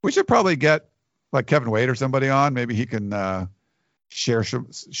 We should probably get like Kevin Wade or somebody on. Maybe he can share some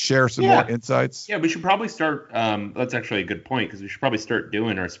more insights. Yeah, we should probably start. That's actually a good point, because we should probably start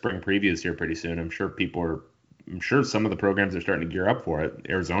doing our spring previews here pretty soon. I'm sure some of the programs are starting to gear up for it.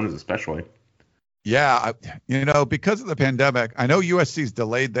 Arizona's especially. Yeah, because of the pandemic, I know USC's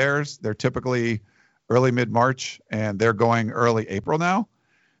delayed theirs. They're typically early mid-March, and they're going early April now.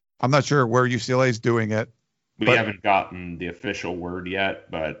 I'm not sure where UCLA's doing it. We haven't gotten the official word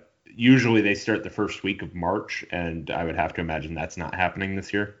yet, but usually they start the first week of March, and I would have to imagine that's not happening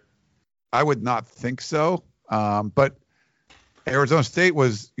this year. I would not think so. But Arizona State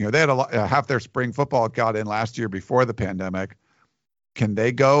was, they had half their spring football got in last year before the pandemic. Can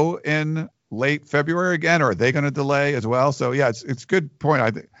they go in late February again, or are they going to delay as well? So yeah, it's a good point.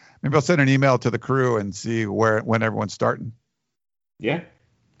 I think maybe I'll send an email to the crew and see when everyone's starting. Yeah.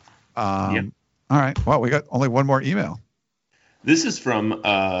 All right. Well, we got only one more email. This is from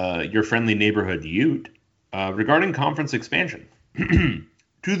your friendly neighborhood Ute regarding conference expansion.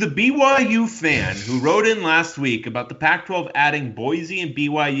 To the BYU fan who wrote in last week about the Pac-12 adding Boise and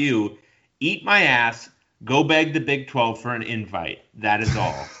BYU, eat my ass, go beg the Big 12 for an invite. That is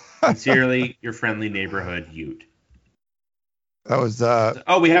all. Sincerely, your friendly neighborhood Ute. That was...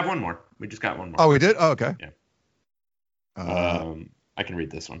 we have one more. We just got one more. Oh, we did? Oh, okay. Yeah. I can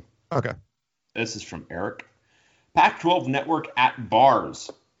read this one. Okay. This is from Eric. Pac-12 Network at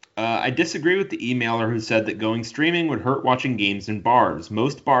bars. I disagree with the emailer who said that going streaming would hurt watching games in bars.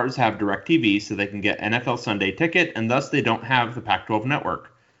 Most bars have DirecTV so they can get NFL Sunday Ticket, and thus they don't have the Pac-12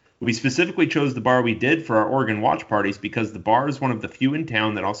 Network. We specifically chose the bar we did for our Oregon watch parties because the bar is one of the few in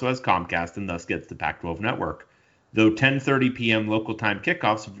town that also has Comcast and thus gets the Pac-12 Network. Though 10:30 p.m. local time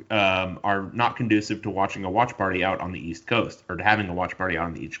kickoffs are not conducive to watching a watch party out on the East Coast, or to having a watch party out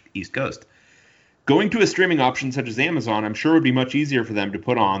on the East Coast. Going to a streaming option such as Amazon, I'm sure would be much easier for them to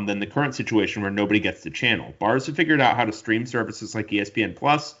put on than the current situation where nobody gets the channel. Bars have figured out how to stream services like ESPN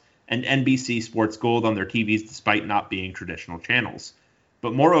Plus and NBC Sports Gold on their TVs despite not being traditional channels.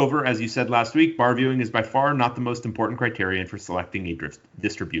 But moreover, as you said last week, bar viewing is by far not the most important criterion for selecting a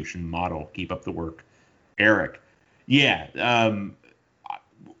distribution model. Keep up the work. Eric. Yeah,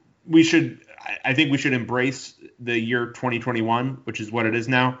 we should. I think we should embrace the year 2021, which is what it is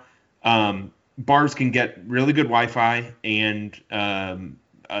now. Bars can get really good Wi-Fi, and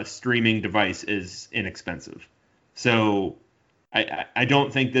a streaming device is inexpensive. So I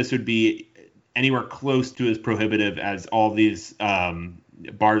don't think this would be anywhere close to as prohibitive as all these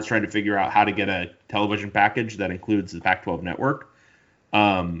bars trying to figure out how to get a television package that includes the Pac-12 network.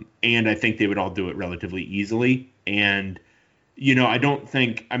 And I think they would all do it relatively easily. And, I don't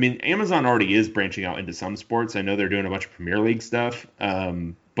think, Amazon already is branching out into some sports. I know they're doing a bunch of Premier League stuff.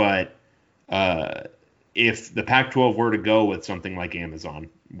 But if the Pac-12 were to go with something like Amazon,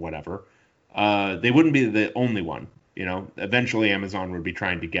 whatever, they wouldn't be the only one. Eventually Amazon would be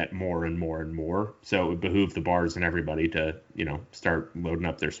trying to get more and more and more. So it would behoove the bars and everybody to, start loading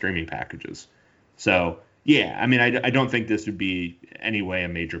up their streaming packages. So, yeah, I don't think this would be anyway a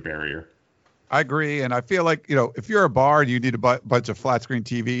major barrier. I agree. And I feel like, if you're a bar and you need a bunch of flat screen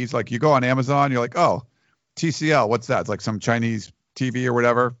TVs, like you go on Amazon, you're like, oh, TCL, what's that? It's like some Chinese TV or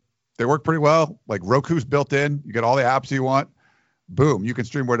whatever. They work pretty well. Like Roku's built in. You get all the apps you want. Boom, you can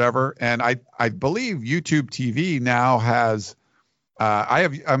stream whatever. And I believe YouTube TV now has,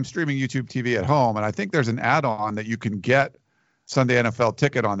 I'm streaming YouTube TV at home, and I think there's an add-on that you can get Sunday NFL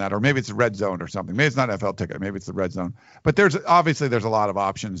Ticket on that, or maybe it's the Red Zone or something. Maybe it's not NFL Ticket, maybe it's the Red Zone. But there's a lot of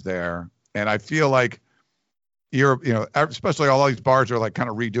options there, and I feel like especially all these bars are like kind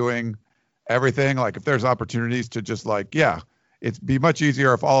of redoing everything. Like if there's opportunities to just it'd be much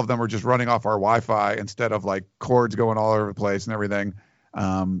easier if all of them were just running off our Wi-Fi instead of like cords going all over the place and everything.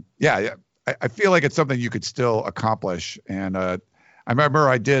 I feel like it's something you could still accomplish. And I remember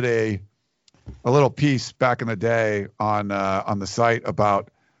I did a little piece back in the day on the site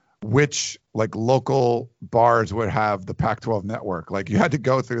about which like local bars would have the Pac-12 network. Like you had to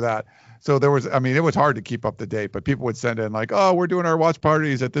go through that. So there was, it was hard to keep up to date, but people would send in like, oh, we're doing our watch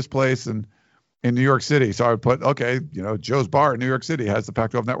parties at this place and in New York City. So I would put, okay, Joe's Bar in New York City has the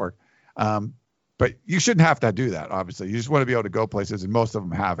Pac-12 network. But you shouldn't have to do that, obviously. You just want to be able to go places, and most of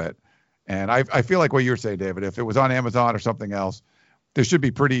them have it. And I feel like what you're saying, David, if it was on Amazon or something else, there should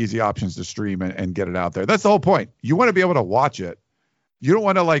be pretty easy options to stream and get it out there. That's the whole point. You want to be able to watch it. You don't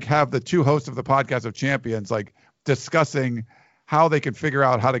want to have the two hosts of the Podcast of Champions discussing how they can figure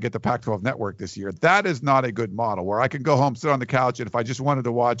out how to get the Pac-12 network this year. That is not a good model where I can go home, sit on the couch, and if I just wanted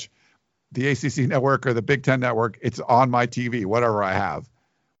to watch the ACC network or the Big Ten network, it's on my TV, whatever I have.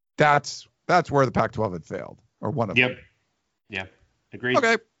 That's where the Pac-12 had failed, or one of them. Yeah, agreed.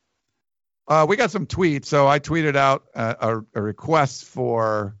 Okay. We got some tweets. So I tweeted out a request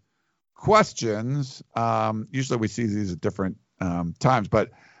for questions. Usually we see these at different times,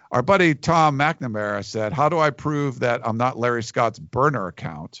 but our buddy Tom McNamara said, how do I prove that I'm not Larry Scott's burner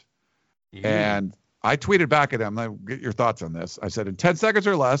account? Mm-hmm. And I tweeted back at him, I'll get your thoughts on this. I said, in 10 seconds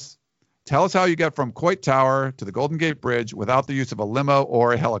or less, tell us how you get from Coit Tower to the Golden Gate Bridge without the use of a limo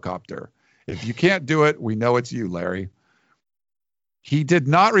or a helicopter. If you can't do it, we know it's you, Larry. He did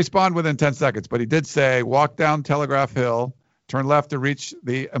not respond within 10 seconds, but he did say, walk down Telegraph Hill, turn left to reach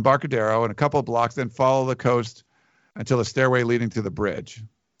the Embarcadero, and a couple of blocks, then follow the coast until the stairway leading to the bridge.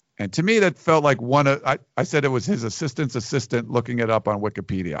 And to me, that felt like I said it was his assistant's assistant looking it up on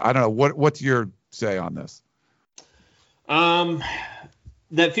Wikipedia. I don't know. What's your say on this?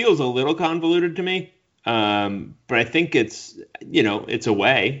 That feels a little convoluted to me. But I think it's a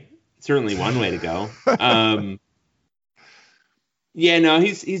way. Certainly one way to go.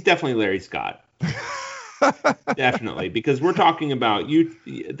 He's definitely Larry Scott. Definitely, because we're talking about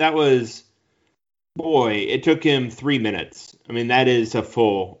it took him 3 minutes. That's a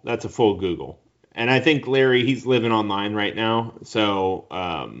full Google. And I think Larry, he's living online right now. So,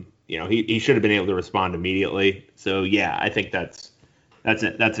 he should have been able to respond immediately. So yeah, I think that's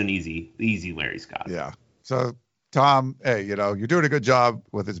an easy Larry Scott. Yeah. So Tom, hey, you're doing a good job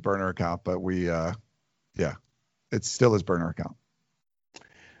with his burner account, but it's still his burner account.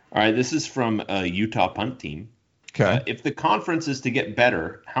 All right, this is from a Utah punt team. Okay. If the conference is to get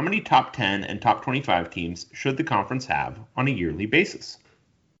better, how many top 10 and top 25 teams should the conference have on a yearly basis?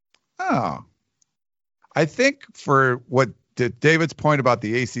 Oh, I think for what David's point about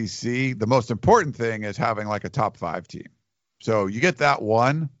the ACC, the most important thing is having like a top 5 team. So you get that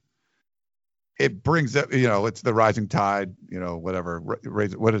one, it brings up, it's the rising tide, whatever.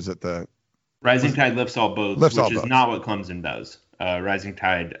 What is it? The rising tide lifts all boats, lifts which all is boats. not what Clemson does. Rising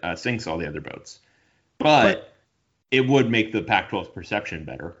tide sinks all the other boats. But it would make the Pac-12's perception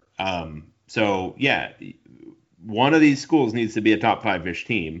better. So, yeah, one of these schools needs to be a top 5-ish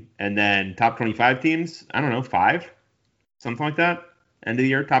team. And then top 25 teams, I don't know, 5? Something like that? End of the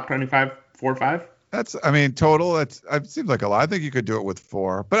year, top 25, 4 or 5? Total, it seems like a lot. I think you could do it with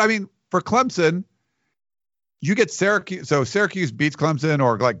 4. But, for Clemson, you get Syracuse. So Syracuse beats Clemson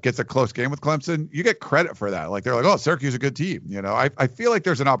or like gets a close game with Clemson. You get credit for that. Like they're like, oh, Syracuse is a good team. I feel like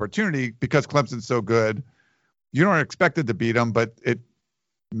there's an opportunity because Clemson's so good. You don't expect it to beat them, but it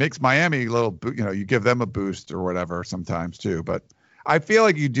makes Miami a little, you give them a boost or whatever sometimes too. But I feel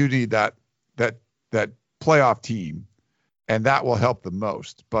like you do need that playoff team, and that will help the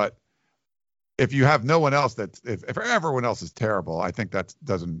most. But if you have no one else if everyone else is terrible, I think that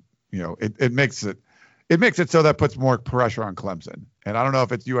doesn't, it makes it so that puts more pressure on Clemson. And I don't know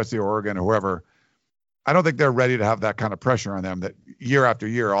if it's USC or Oregon or whoever. I don't think they're ready to have that kind of pressure on them that year after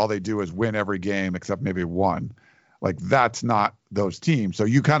year, all they do is win every game except maybe one. Like that's not those teams. So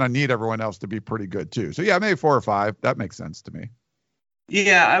you kind of need everyone else to be pretty good too. So yeah, maybe 4 or 5. That makes sense to me.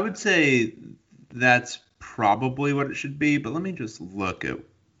 Yeah, I would say that's probably what it should be. But let me just look at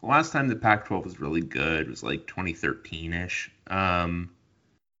the last time the Pac-12 was really good was like 2013-ish.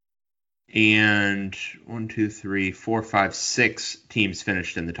 And 1, 2, 3, 4, 5, 6 teams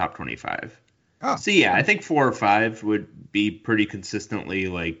finished in the top 25. Oh. So yeah, I think 4 or 5 would be pretty consistently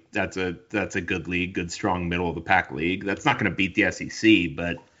like that's a good league, good strong middle of the pack league. That's not going to beat the SEC,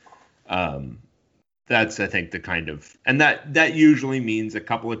 but that's I think the kind of, and that usually means a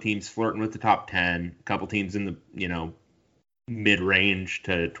couple of teams flirting with the top 10, a couple teams in the mid-range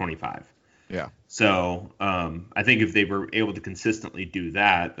to 25. Yeah. So I think if they were able to consistently do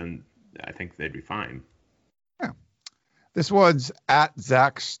that, then I think they'd be fine. Yeah. This one's at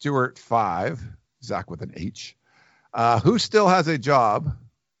Zach Stewart 5, Zach with an H. Who still has a job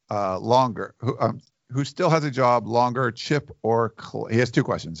longer? Who still has a job longer, Chip or Clay? He has 2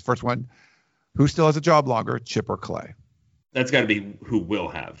 questions. First one, who still has a job longer, Chip or Clay? That's got to be who will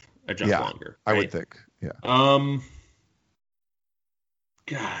have a job longer. Right? I would think. Yeah.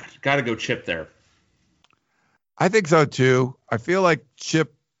 God, got to go Chip there. I think so too. I feel like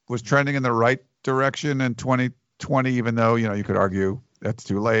Chip was trending in the right direction in 2020, even though, you could argue that's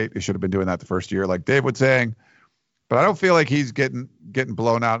too late. He should have been doing that the first year, like Dave was saying. But I don't feel like he's getting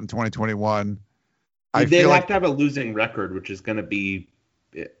blown out in 2021. They have to have a losing record, which is going to be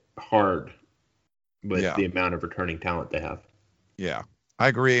hard with the amount of returning talent they have. Yeah, I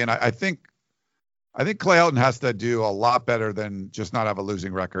agree. And I think Clay Helton has to do a lot better than just not have a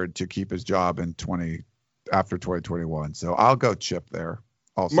losing record to keep his job after 2021. So I'll go Chip there.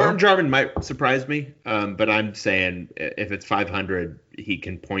 Also, Martin Jarmond might surprise me, but I'm saying if it's 500, he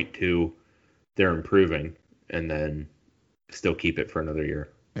can point to they're improving and then still keep it for another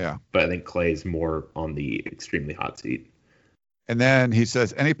year. Yeah. But I think Clay's more on the extremely hot seat. And then he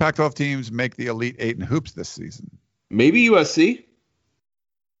says, any Pac-12 teams make the Elite 8 in hoops this season? Maybe USC.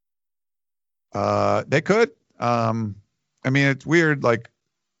 They could. It's weird. Like,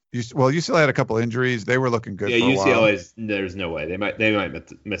 UCLA had a couple injuries. They were looking good. Yeah, for a while. There's no way they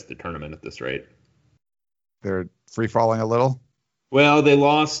might miss the tournament at this rate. They're free falling a little. Well, they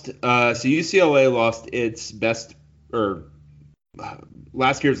lost. So UCLA lost its best or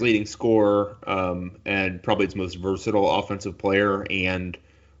last year's leading scorer and probably its most versatile offensive player and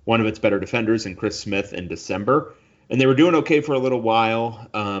one of its better defenders in Chris Smith in December. And they were doing okay for a little while.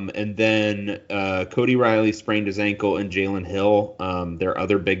 And then Cody Riley sprained his ankle, and Jalen Hill, their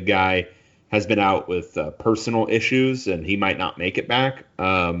other big guy, has been out with personal issues, and he might not make it back.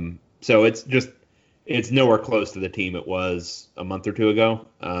 So it's nowhere close to the team it was a month or two ago.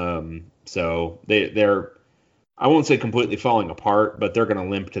 So they're, I won't say completely falling apart, but they're going to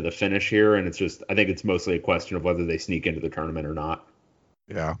limp to the finish here. And I think it's mostly a question of whether they sneak into the tournament or not.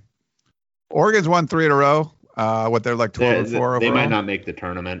 Yeah. Oregon's won 3 in a row. What they're like 12 or 4 overall? They might not make the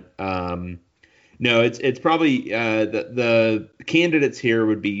tournament. No, it's probably the candidates here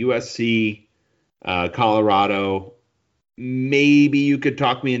would be USC, Colorado. Maybe you could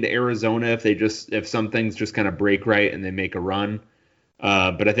talk me into Arizona if some things just kind of break right and they make a run.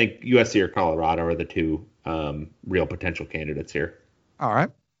 But I think USC or Colorado are the two real potential candidates here. All right.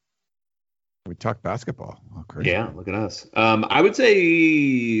 We talked basketball. Oh, great. Yeah, look at us. I would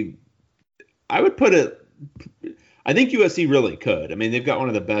say I would put it. I think USC really could. I mean, they've got one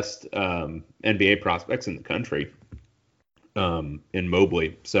of the best NBA prospects in the country in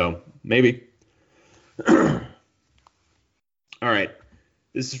Mobley. So maybe. All right.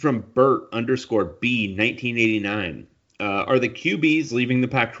 This is from Bert_B 1989. Are the QBs leaving the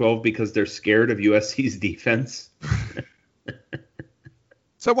Pac-12 because they're scared of USC's defense?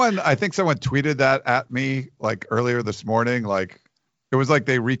 I think someone tweeted that at me like earlier this morning. Like it was like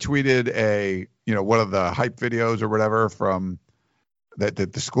they retweeted one of the hype videos or whatever from that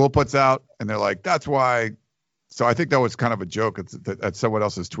the school puts out. And they're like, that's why. So I think that was kind of a joke at someone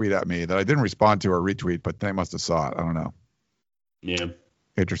else's tweet at me that I didn't respond to or retweet, but they must have saw it. I don't know. Yeah.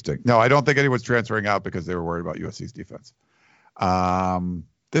 Interesting. No, I don't think anyone's transferring out because they were worried about USC's defense.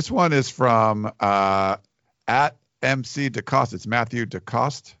 This one is from at MC DeCoste. It's Matthew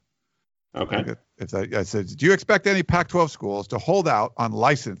DeCoste. Okay. I said, do you expect any Pac-12 schools to hold out on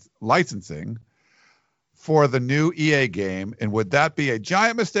licensing for the new EA game? And would that be a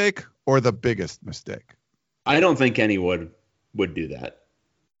giant mistake or the biggest mistake? I don't think anyone would do that.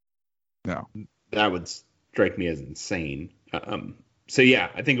 No. That would strike me as insane. So yeah,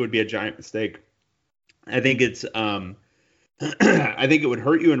 I think it would be a giant mistake. I think it's I think it would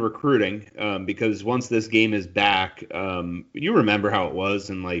hurt you in recruiting because once this game is back, you remember how it was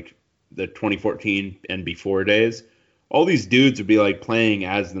in like the 2014 and before days. All these dudes would be like playing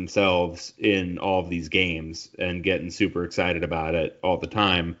as themselves in all of these games and getting super excited about it all the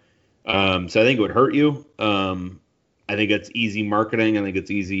time. So I think it would hurt you. I think it's easy marketing. I think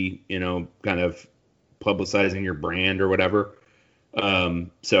it's easy, kind of publicizing your brand or whatever.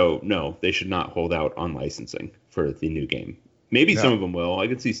 So no, they should not hold out on licensing for the new game. Maybe some of them will. I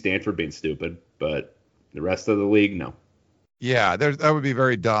could see Stanford being stupid, but the rest of the league, no. Yeah, that would be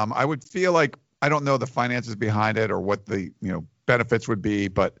very dumb. I would feel like I don't know the finances behind it or what the benefits would be,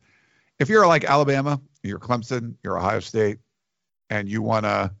 but if you're like Alabama, you're Clemson, you're Ohio State, and you want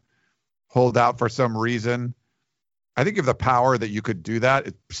to hold out for some reason, I think you have the power that you could do that.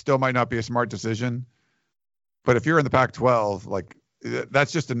 It still might not be a smart decision, but if you're in the Pac-12, like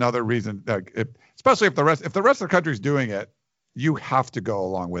that's just another reason. Like, especially if the rest of the country is doing it, you have to go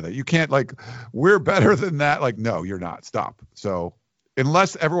along with it. You can't like, we're better than that. Like, no, you're not. Stop. So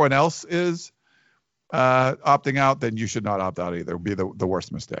unless everyone else is opting out, then you should not opt out either. It would be the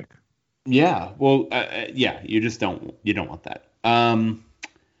worst mistake. Yeah. Well, you just don't want that. All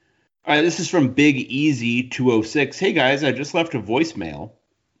right. This is from Big Easy 206. Hey guys, I just left a voicemail.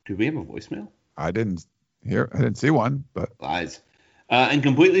 Do we have a voicemail? I didn't see one, but lies. And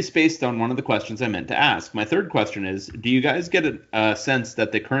completely spaced on one of the questions I meant to ask. My third question is, do you guys get a sense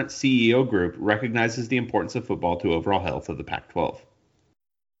that the current CEO group recognizes the importance of football to overall health of the Pac-12?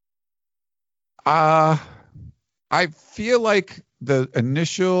 I feel like the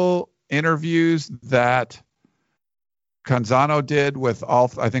initial interviews that Canzano did with all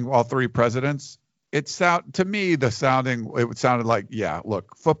three presidents, it sounded like, yeah,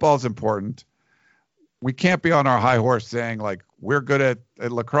 look, football is important. We can't be on our high horse saying like we're good at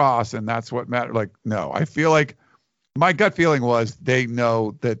lacrosse and that's what matters. Like, no, I feel like my gut feeling was they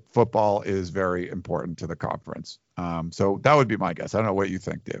know that football is very important to the conference. So that would be my guess. I don't know what you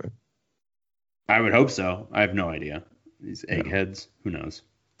think, David. I would hope so. I have no idea. These eggheads, who knows?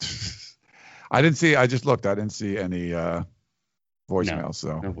 I just looked. I didn't see any voicemail.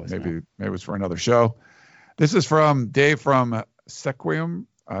 So no voicemail. Maybe it was for another show. This is from Dave from Sequium.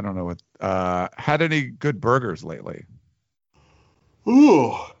 I don't know what. Had any good burgers lately?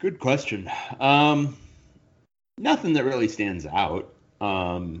 Ooh, good question. Nothing that really stands out.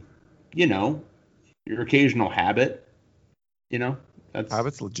 Your occasional Habit.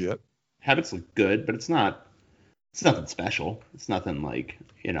 Habit's legit. Habits look good, but it's nothing special. It's nothing like,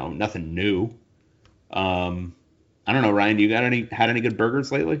 nothing new. I don't know, Ryan, had any good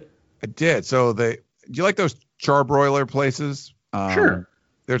burgers lately? I did. So do you like those charbroiler places? Sure.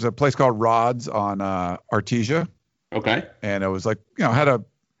 There's a place called Rod's on Artesia. Okay. And it was like,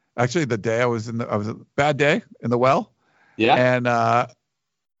 actually the day I was a bad day in the well. Yeah. And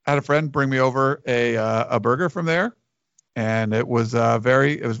had a friend bring me over a burger from there. And it was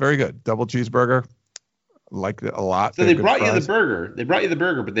very good. Double cheeseburger. Liked it a lot. So they brought you the burger. They brought you the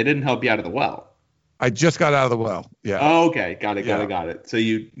burger, but they didn't help you out of the well. I just got out of the well. Yeah. Oh, okay. Got it. So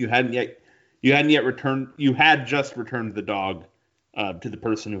you hadn't yet returned. You had just returned the dog to the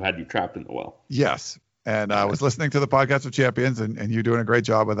person who had you trapped in the well. Yes. And I was listening to the Podcast of Champions and you doing a great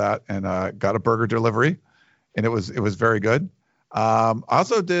job with that, and got a burger delivery, and it was very good. I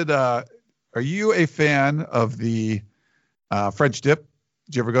also did. Are you a fan of the French dip?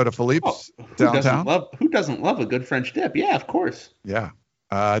 Did you ever go to Philippe's downtown? Who doesn't love a good French dip? Yeah, of course. Yeah.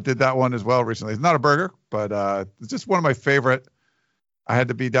 I did that one as well recently. It's not a burger, but it's just one of my favorite. I had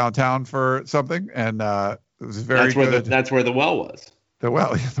to be downtown for something, and it was very good. That's where the well was. The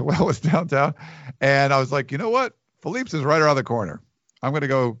well was downtown, and I was like, you know what? Philippe's is right around the corner. I'm going to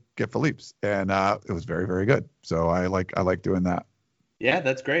go get Philippe's, and it was very, very good. So I like doing that. Yeah,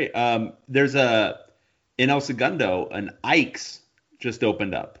 that's great. There's in El Segundo, an Ike's just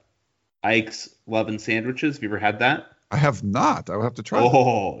opened up. Ike's Love and Sandwiches. Have you ever had that? I have not. I will have to try.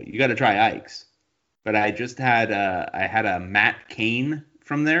 Oh, you got to try Ike's. But I just had a Matt Cain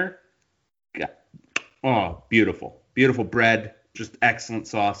from there. Oh, beautiful bread, just excellent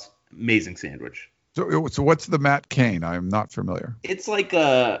sauce, amazing sandwich. So what's the Matt Cain? I'm not familiar. It's like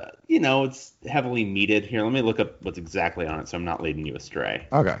it's heavily meated. Here, let me look up what's exactly on it, so I'm not leading you astray.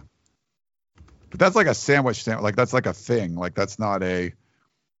 Okay. But that's like a sandwich. Like that's like a thing. Like that's not a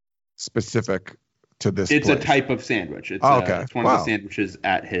specific to this. It's place. A type of sandwich. It's okay. It's one of the sandwiches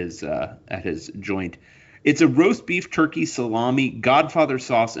at his joint. It's a roast beef, turkey, salami, Godfather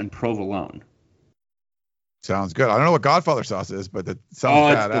sauce, and provolone. Sounds good. I don't know what Godfather sauce is, but it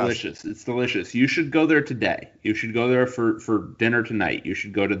sounds badass. It's delicious. It's delicious. You should go there today. You should go there for dinner tonight. You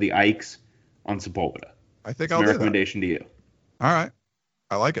should go to the Ike's on Sepulveda. I think I'll do that. Recommendation to you. All right.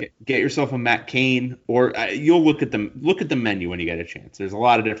 I like it. Get yourself a Matt Cain, or you'll look at the menu when you get a chance. There's a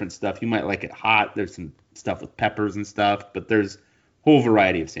lot of different stuff. You might like it hot. There's some stuff with peppers and stuff, but there's a whole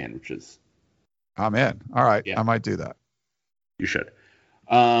variety of sandwiches. I'm in. All right. Yeah. I might do that. You should.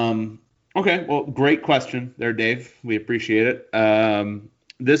 Okay. Well, great question there, Dave. We appreciate it.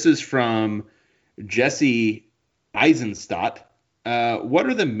 This is from Jesse Eisenstadt. What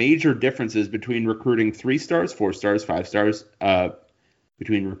are the major differences between recruiting 3 stars, 4 stars, 5 stars,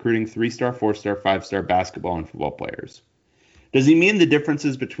 between recruiting 3-star, 4-star, 5-star basketball and football players? Does he mean the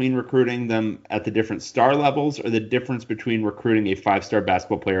differences between recruiting them at the different star levels, or the difference between recruiting a 5-star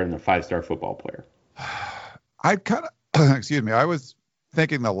basketball player and a 5-star football player? I kind of, excuse me, I was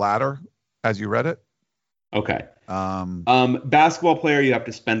thinking the latter as you read it. Okay. Basketball player, you have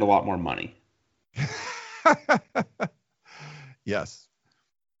to spend a lot more money. Yes,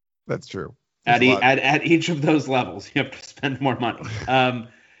 that's true. At each of those levels, you have to spend more money.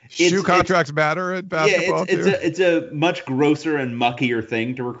 Shoe contracts matter in basketball. Yeah, it's a much grosser and muckier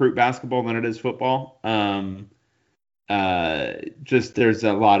thing to recruit basketball than it is football. Just there's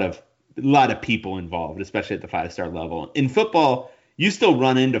a lot of people involved, especially at the 5-star level. In football, you still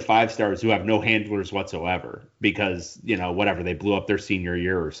run into 5-stars who have no handlers whatsoever because whatever, they blew up their senior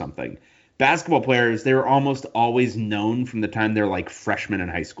year or something. Basketball players, they're almost always known from the time they're like freshmen in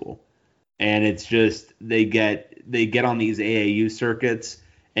high school. And it's just they get on these AAU circuits,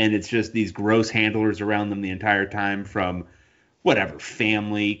 and it's just these gross handlers around them the entire time, from whatever,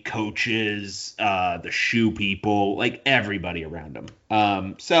 family, coaches, the shoe people, like everybody around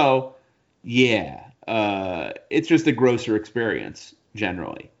them. So yeah, it's just a grosser experience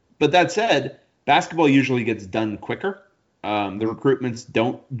generally. But that said, basketball usually gets done quicker. The recruitments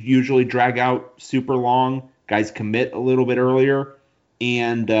don't usually drag out super long. Guys commit a little bit earlier.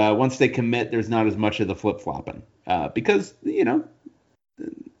 And once they commit, there's not as much of the flip-flopping because,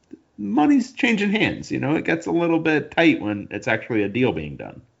 money's changing hands. It gets a little bit tight when it's actually a deal being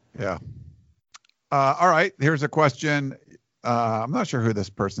done. Yeah. All right. Here's a question. I'm not sure who this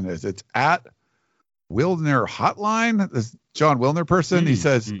person is. It's at Wilner Hotline. This John Wilner person. He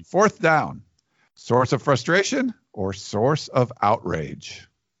says, 4th down, source of frustration or source of outrage?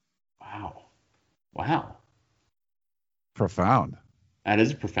 Wow. Profound. That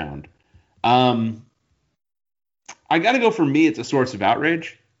is profound. I got to go, for me, it's a source of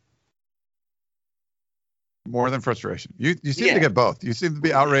outrage. More than frustration. You seem to get both. You seem to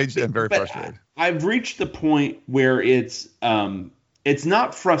be outraged and very frustrated. I've reached the point where it's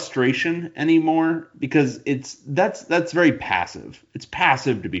not frustration anymore, because that's very passive. It's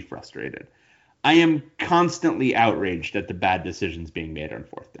passive to be frustrated. I am constantly outraged at the bad decisions being made on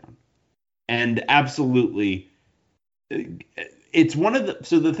 4th down. And absolutely, it's one of the,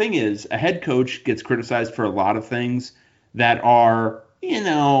 so the thing is, a head coach gets criticized for a lot of things that are, in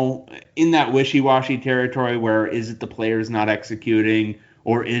that wishy-washy territory where, is it the players not executing,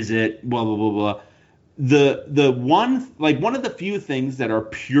 or is it blah, blah, blah, blah. One of the few things that are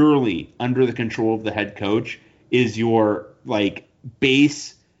purely under the control of the head coach is your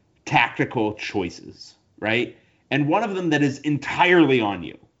base tactical choices, right? And one of them that is entirely on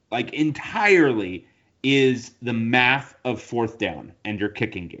you, entirely, is the math of 4th down and your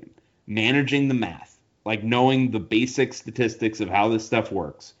kicking game. Managing the math. like knowing the basic statistics of how this stuff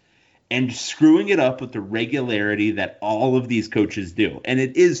works, and screwing it up with the regularity that all of these coaches do, and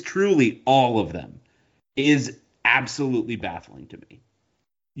it is truly all of them, is absolutely baffling to me.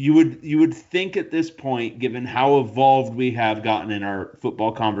 You would think at this point, given how evolved we have gotten in our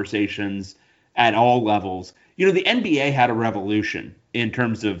football conversations at all levels, the NBA had a revolution in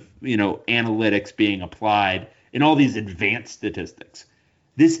terms of, analytics being applied and all these advanced statistics.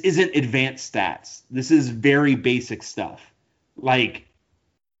 This isn't advanced stats. This is very basic stuff. Like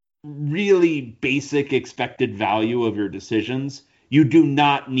really basic expected value of your decisions. You do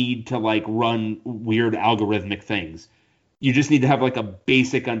not need to run weird algorithmic things. You just need to have a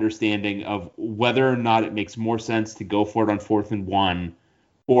basic understanding of whether or not it makes more sense to go for it on 4th and 1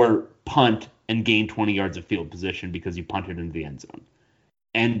 or punt and gain 20 yards of field position because you punted into the end zone.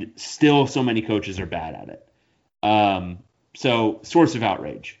 And still so many coaches are bad at it. So source of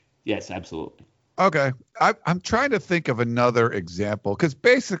outrage. Yes, absolutely. Okay. I'm trying to think of another example because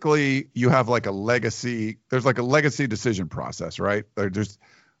basically you have a legacy. There's a legacy decision process, right? There's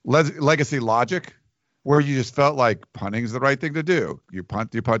legacy logic where you just felt like punting is the right thing to do. You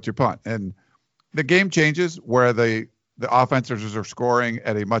punt, you punt, you punt. And the game changes where the offenses are scoring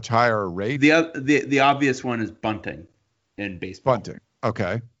at a much higher rate. The obvious one is bunting in baseball. Bunting.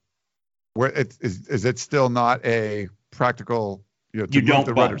 Okay. Where is it still not a practical, to you move don't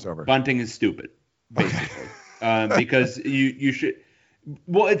the bunt. runners over? Bunting is stupid, basically. Because you should,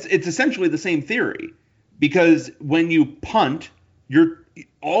 well, it's essentially the same theory, because when you punt,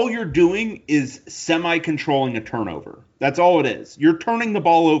 all you're doing is semi-controlling a turnover. That's all it is. You're turning the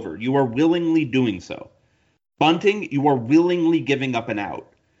ball over. You are willingly doing so. Bunting, you are willingly giving up an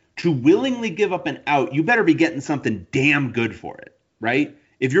out. To willingly give up an out, you better be getting something damn good for it, right?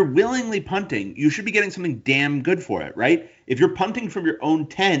 If you're willingly punting, you should be getting something damn good for it, right? If you're punting from your own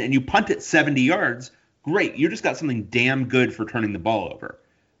 10 and you punt it 70 yards, great. You just got something damn good for turning the ball over.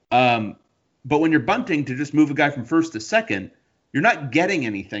 But when you're bunting to just move a guy from first to second, you're not getting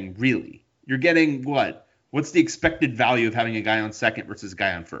anything really. You're getting what? What's the expected value of having a guy on second versus a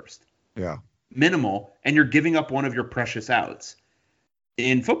guy on first? Yeah. Minimal, and you're giving up one of your precious outs.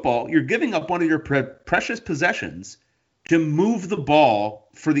 In football, you're giving up one of your precious possessions to move the ball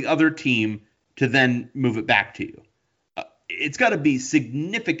for the other team to then move it back to you. It's got to be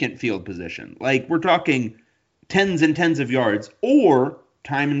significant field position. We're talking tens and tens of yards or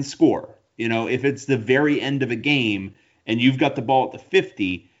time and score. If it's the very end of a game and you've got the ball at the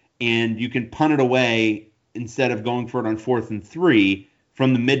 50 and you can punt it away instead of going for it on 4th and 3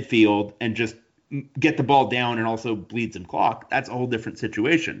 from the midfield and just get the ball down and also bleed some clock, that's a whole different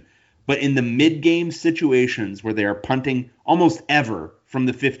situation. But in the mid-game situations where they are punting almost ever from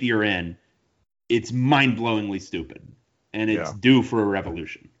the 50 or in, it's mind-blowingly stupid. And it's due for a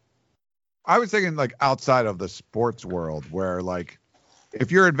revolution. I was thinking outside of the sports world where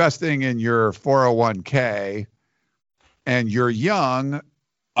if you're investing in your 401k and you're young.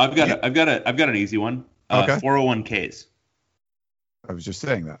 I've got an easy one. Okay. 401ks. I was just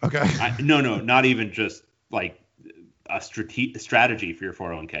saying that. Okay. No, not even just a strategy for your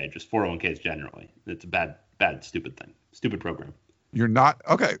 401k, just 401ks generally. It's a bad, stupid thing. Stupid program. You're not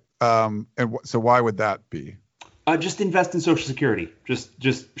okay. So why would that be? Just invest in Social Security.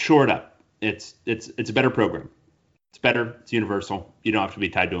 Just shore it up. It's a better program. It's better. It's universal. You don't have to be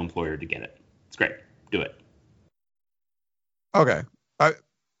tied to an employer to get it. It's great. Do it. Okay.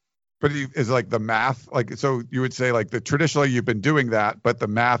 But is the math so you would say traditionally you've been doing that, but the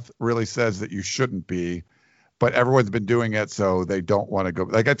math really says that you shouldn't be, but everyone's been doing it, so they don't want to go.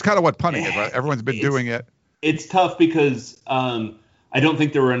 It's kind of what punting is, right? Everyone's been doing it. It's tough because I don't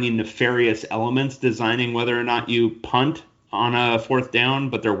think there were any nefarious elements designing whether or not you punt on a 4th down,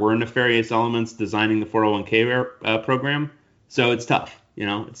 but there were nefarious elements designing the 401k program. So it's tough.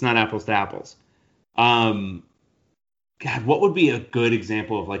 It's not apples to apples. God, what would be a good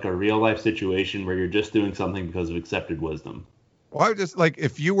example of a real life situation where you're just doing something because of accepted wisdom? Well, I would just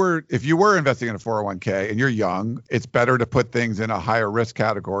if you were investing in a 401k and you're young, it's better to put things in a higher risk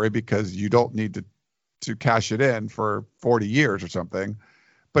category because you don't need to cash it in for 40 years or something.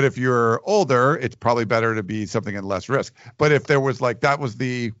 But if you're older, it's probably better to be something in less risk. But if there was that was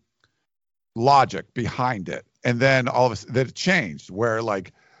the logic behind it. And then all of a sudden it changed where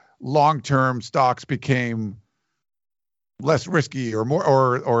long-term stocks became less risky or more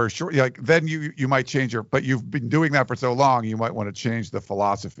or short, then you might change but you've been doing that for so long, you might want to change the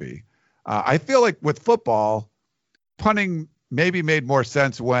philosophy. I feel with football, punting maybe made more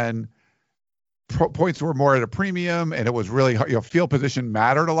sense when points were more at a premium and it was really field position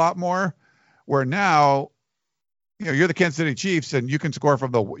mattered a lot more, where now you're the Kansas City Chiefs, and you can score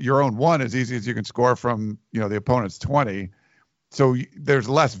from your own 1 as easy as you can score from, the opponent's 20. So there's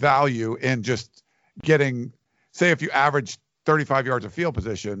less value in just getting, say, if you average 35 yards of field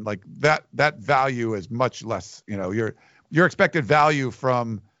position, like that value is much less. Your expected value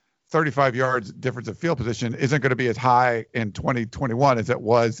from 35 yards difference of field position isn't going to be as high in 2021 as it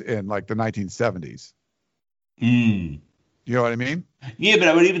was in like the 1970s. You know what I mean? Yeah, but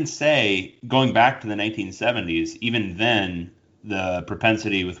I would even say, going back to the 1970s, even then, the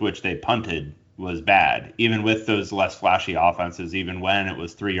propensity with which they punted was bad. Even with those less flashy offenses, even when it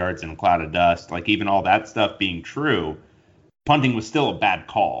was 3 yards in a cloud of dust, like even all that stuff being true, punting was still a bad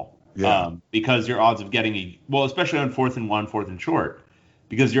call. Yeah. Because your odds of getting especially on 4th and 1, 4th and short,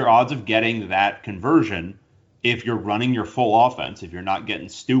 because your odds of getting that conversion, if you're running your full offense, if you're not getting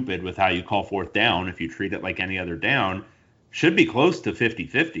stupid with how you call 4th down, if you treat it like any other down, should be close to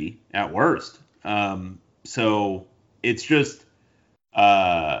 50-50 at worst. So it's just,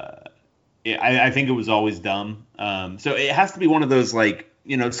 I think it was always dumb. So it has to be one of those, like,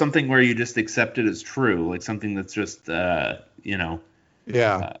 something where you just accept it as true, like something that's just, Yeah.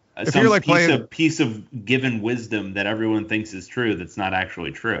 If some you're like piece of given wisdom that everyone thinks is true that's not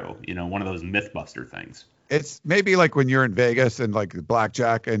actually true. One of those Mythbuster things. It's maybe like when you're in Vegas and like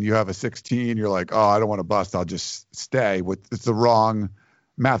blackjack and you have a 16, you're like, oh, I don't want to bust, I'll just stay. It's the wrong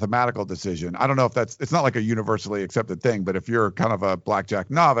mathematical decision. I don't know if it's not like a universally accepted thing, but if you're kind of a blackjack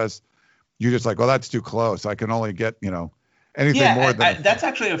novice, you're just like, well, that's too close. I can only get, anything more than that's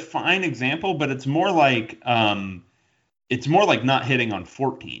actually a fine example, but it's more like not hitting on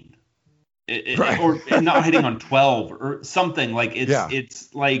 14 right. or not hitting on 12 or something. Like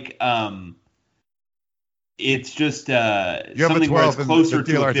it's like it's just something where it's closer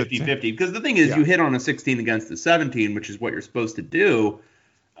to a 50-50. Because the thing is, you hit on a 16 against a 17, which is what you're supposed to do.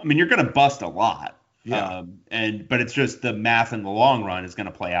 I mean, you're going to bust a lot. Yeah. But it's just the math in the long run is going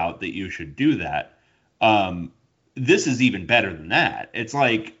to play out that you should do that. This is even better than that. It's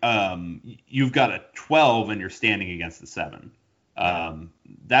like you've got a 12 and you're standing against the 7.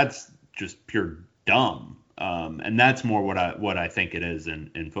 That's just pure dumb. And that's more what I think it is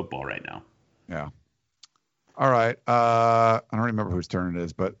in football right now. Yeah. All right. I don't remember whose turn it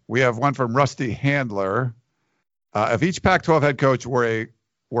is, but we have one from Rusty Handler. If each Pac-12 head coach were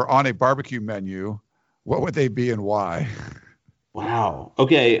on a barbecue menu, what would they be and why? Wow.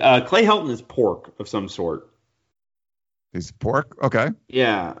 Okay. Clay Helton is pork of some sort. He's pork? Okay.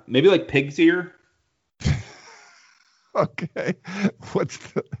 Yeah. Maybe like pig's ear. Okay.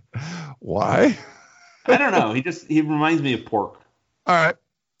 Why? I don't know. He reminds me of pork. All right.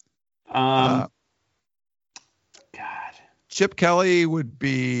 God. Chip Kelly would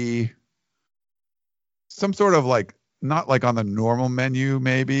be some sort of like, not like on the normal menu,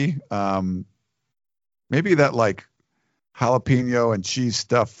 maybe. Maybe that like jalapeno and cheese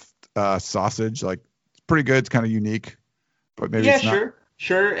stuffed sausage, like it's pretty good. It's kind of unique, but maybe it's not.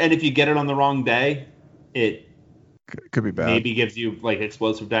 Sure. And if you get it on the wrong day, it could be bad. Maybe gives you like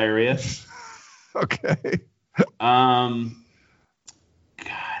explosive diarrhea. Okay. God.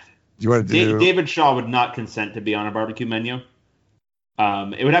 You want to do? David Shaw would not consent to be on a barbecue menu.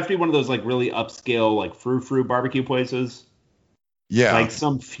 It would have to be one of those like really upscale like frou-frou barbecue places. Yeah. Like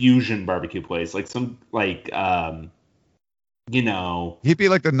some fusion barbecue place, like some like He'd be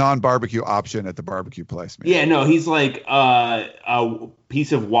like the non-barbecue option at the barbecue place. Maybe. Yeah, no, he's like a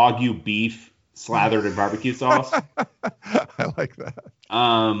piece of Wagyu beef slathered in barbecue sauce. I like that.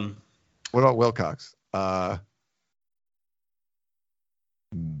 What about Wilcox?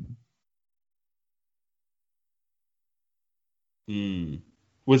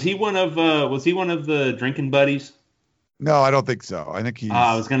 Was he one of the drinking buddies? No, I don't think so. I think he's.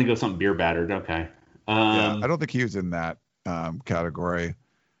 I was gonna go something beer battered. Okay. Yeah, I don't think he was in that category.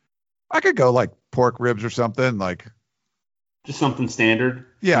 I could go like pork ribs or something, like just something standard.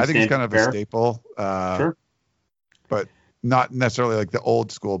 Yeah, I think it's kind of a staple. Sure. But not necessarily like the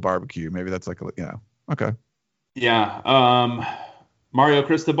old school barbecue. Maybe that's like okay. Yeah. Mario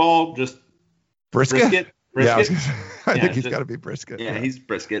Cristobal, just brisket. Yeah, I think he's got to be brisket. Yeah, he's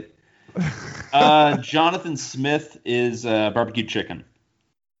brisket. Jonathan Smith is barbecue chicken.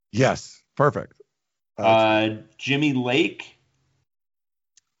 Yes, perfect. Jimmy Lake.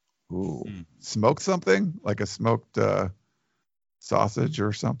 Ooh, smoked something like a smoked sausage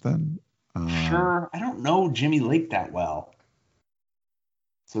or something. Sure, I don't know Jimmy Lake that well,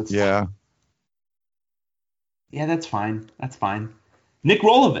 so it's yeah. Fine. Yeah, that's fine. That's fine. Nick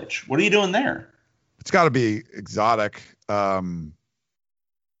Rolovich, what are you doing there? It's got to be exotic.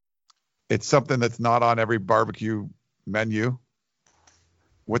 It's something that's not on every barbecue menu.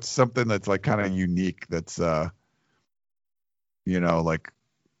 What's something that's like kind of unique? That's like,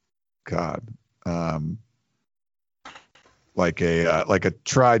 God, like a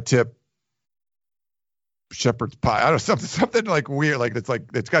tri-tip shepherd's pie. I don't know, something like weird. Like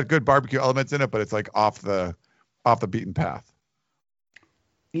it's got good barbecue elements in it, but it's like off the beaten path.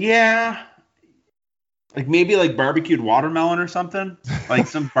 Yeah. Like maybe like barbecued watermelon or something, like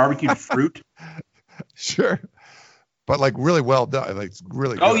some barbecued fruit. Sure. But like really well done. Like it's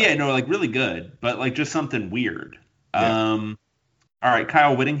really good. Oh yeah, no, like really good, but like just something weird. Yeah. All right,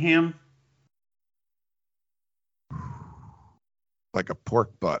 Kyle Whittingham. Like a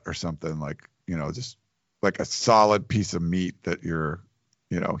pork butt or something, like, just like a solid piece of meat that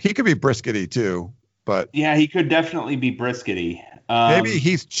he could be briskety too, but Yeah, he could definitely be briskety. maybe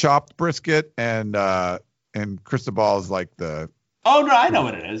he's chopped brisket and Cristobal's like the. Oh no, I know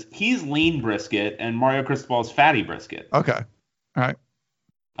what it is. He's lean brisket and Mario Cristobal's fatty brisket. Okay. All right.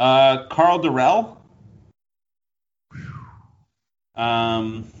 Carl Durrell.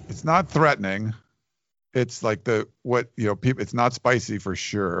 It's not threatening. It's like people. It's not spicy for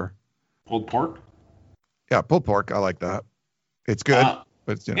sure. Pulled pork. Yeah, pulled pork. I like that. It's good,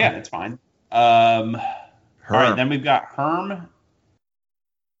 but it's, yeah, it's fine. All right, Herm. then we've got Herm.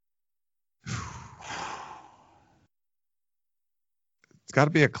 It's got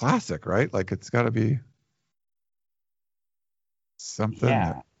to be a classic, right? Like it's got to be something.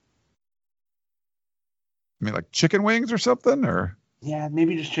 Yeah. Like chicken wings or something, or Yeah,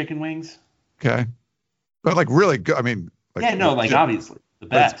 maybe just chicken wings. okay, but like really good. Legit. Obviously the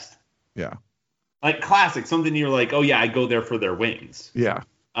best. Yeah. Like classic, something you're like, oh yeah, I go there for their wings. Yeah.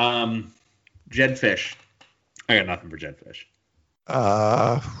 Jedfish. I got nothing for Jedfish.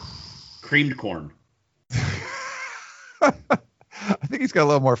 Creamed corn. I think he's got a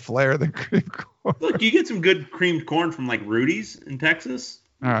little more flair than creamed corn. Look, you get some good creamed corn from like Rudy's in Texas.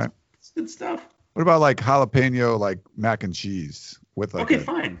 All right. It's good stuff. What about like jalapeno, like mac and cheese with like? Okay,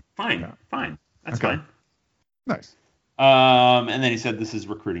 fine. That's Okay. fine. Nice. And then he said this is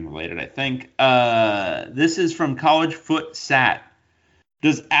recruiting related, I think. This is from College Foot Sat.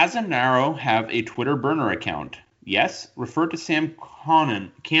 Does Azanaro have a Twitter burner account? Yes. Refer to Sam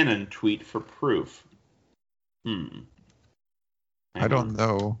Cannon tweet for proof. I don't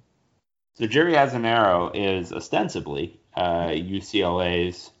know. So Jerry Azanaro is ostensibly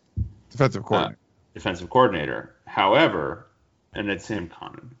UCLA's Defensive coordinator. Defensive coordinator. However, and it's Sam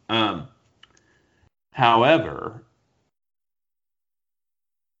Connon. However,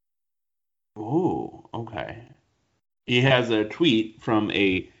 okay. He has a tweet from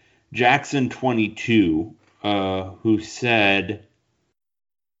a Jackson22 who said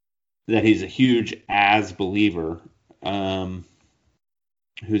that he's a huge Az believer, who's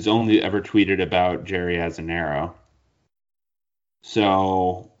only ever tweeted about Jerry Azanaro.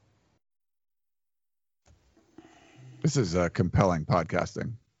 So This is compelling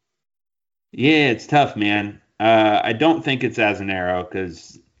podcasting. yeah, it's tough, man. I don't think it's Azanaro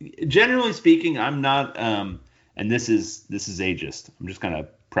because generally speaking, I'm not. And this is ageist. I'm just gonna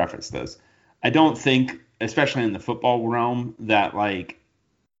preface this. I don't think, especially in the football realm, that like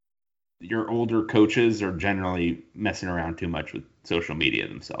your older coaches are generally messing around too much with social media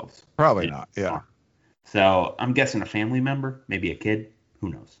themselves. Probably not. Yeah. So I'm guessing a family member, maybe a kid. Who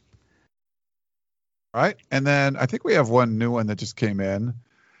knows? All right. And then I think we have one new one that just came in.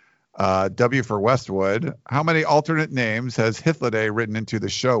 W for Westwood. How many alternate names has Hythloday written into the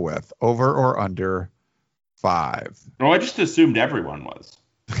show with? Over or under 5? Well, I just assumed everyone was.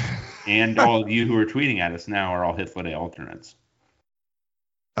 And all of you who are tweeting at us now are all Hythloday alternates.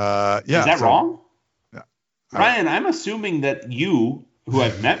 Yeah. Is that wrong? Yeah. Ryan, I'm assuming that you, who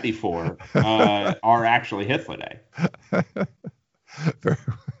I've met before, are actually Hythloday.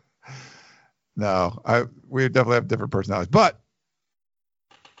 No, we definitely have different personalities, but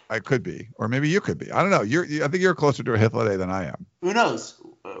I could be, or maybe you could be. I don't know. I think you're closer to a Hythloday than I am. Who knows?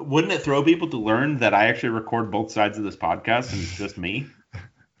 Wouldn't it throw people to learn that I actually record both sides of this podcast and it's just me?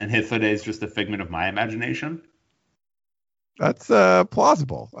 And Hythloday is just a figment of my imagination? That's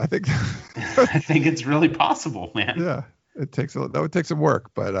plausible. I think. I think it's really possible, man. Yeah, that would take some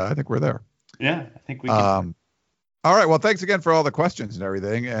work, but I think we're there. Yeah, I think we can. All right. Well, thanks again for all the questions and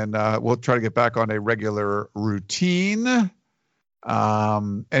everything, and we'll try to get back on a regular routine.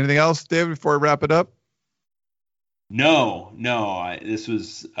 Anything else, David, before we wrap it up? No. This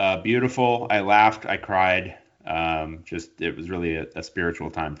was beautiful. I laughed. I cried. It was really a spiritual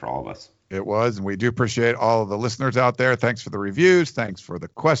time for all of us. It was, and we do appreciate all of the listeners out there. Thanks for the reviews. Thanks for the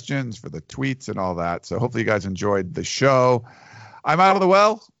questions, for the tweets, and all that. So hopefully you guys enjoyed the show. I'm out of the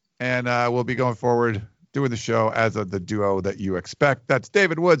well, and we'll be going forward doing the show as the duo that you expect. That's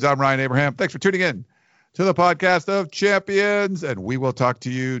David Woods. I'm Ryan Abraham. Thanks for tuning in to the podcast of champions, and we will talk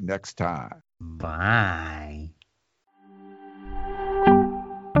to you next time. Bye.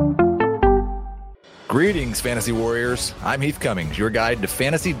 Greetings, Fantasy Warriors. I'm Heath Cummings, your guide to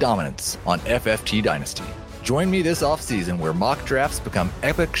fantasy dominance on FFT Dynasty. Join me this offseason where mock drafts become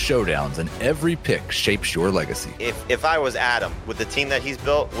epic showdowns and every pick shapes your legacy. If I was Adam, with the team that he's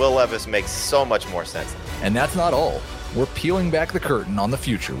built, Will Levis makes so much more sense. And that's not all. We're peeling back the curtain on the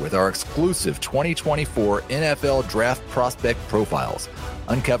future with our exclusive 2024 NFL Draft Prospect Profiles.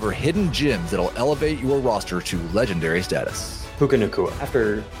 Uncover hidden gems that'll elevate your roster to legendary status. Puka Nacua.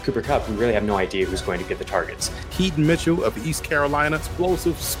 After Cooper Kupp, we really have no idea who's going to get the targets. Keaton Mitchell of East Carolina.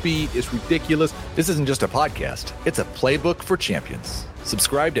 Explosive speed is ridiculous. This isn't just a podcast. It's a playbook for champions.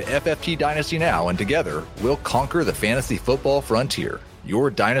 Subscribe to FFT Dynasty now, and together, we'll conquer the fantasy football frontier.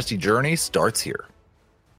 Your dynasty journey starts here.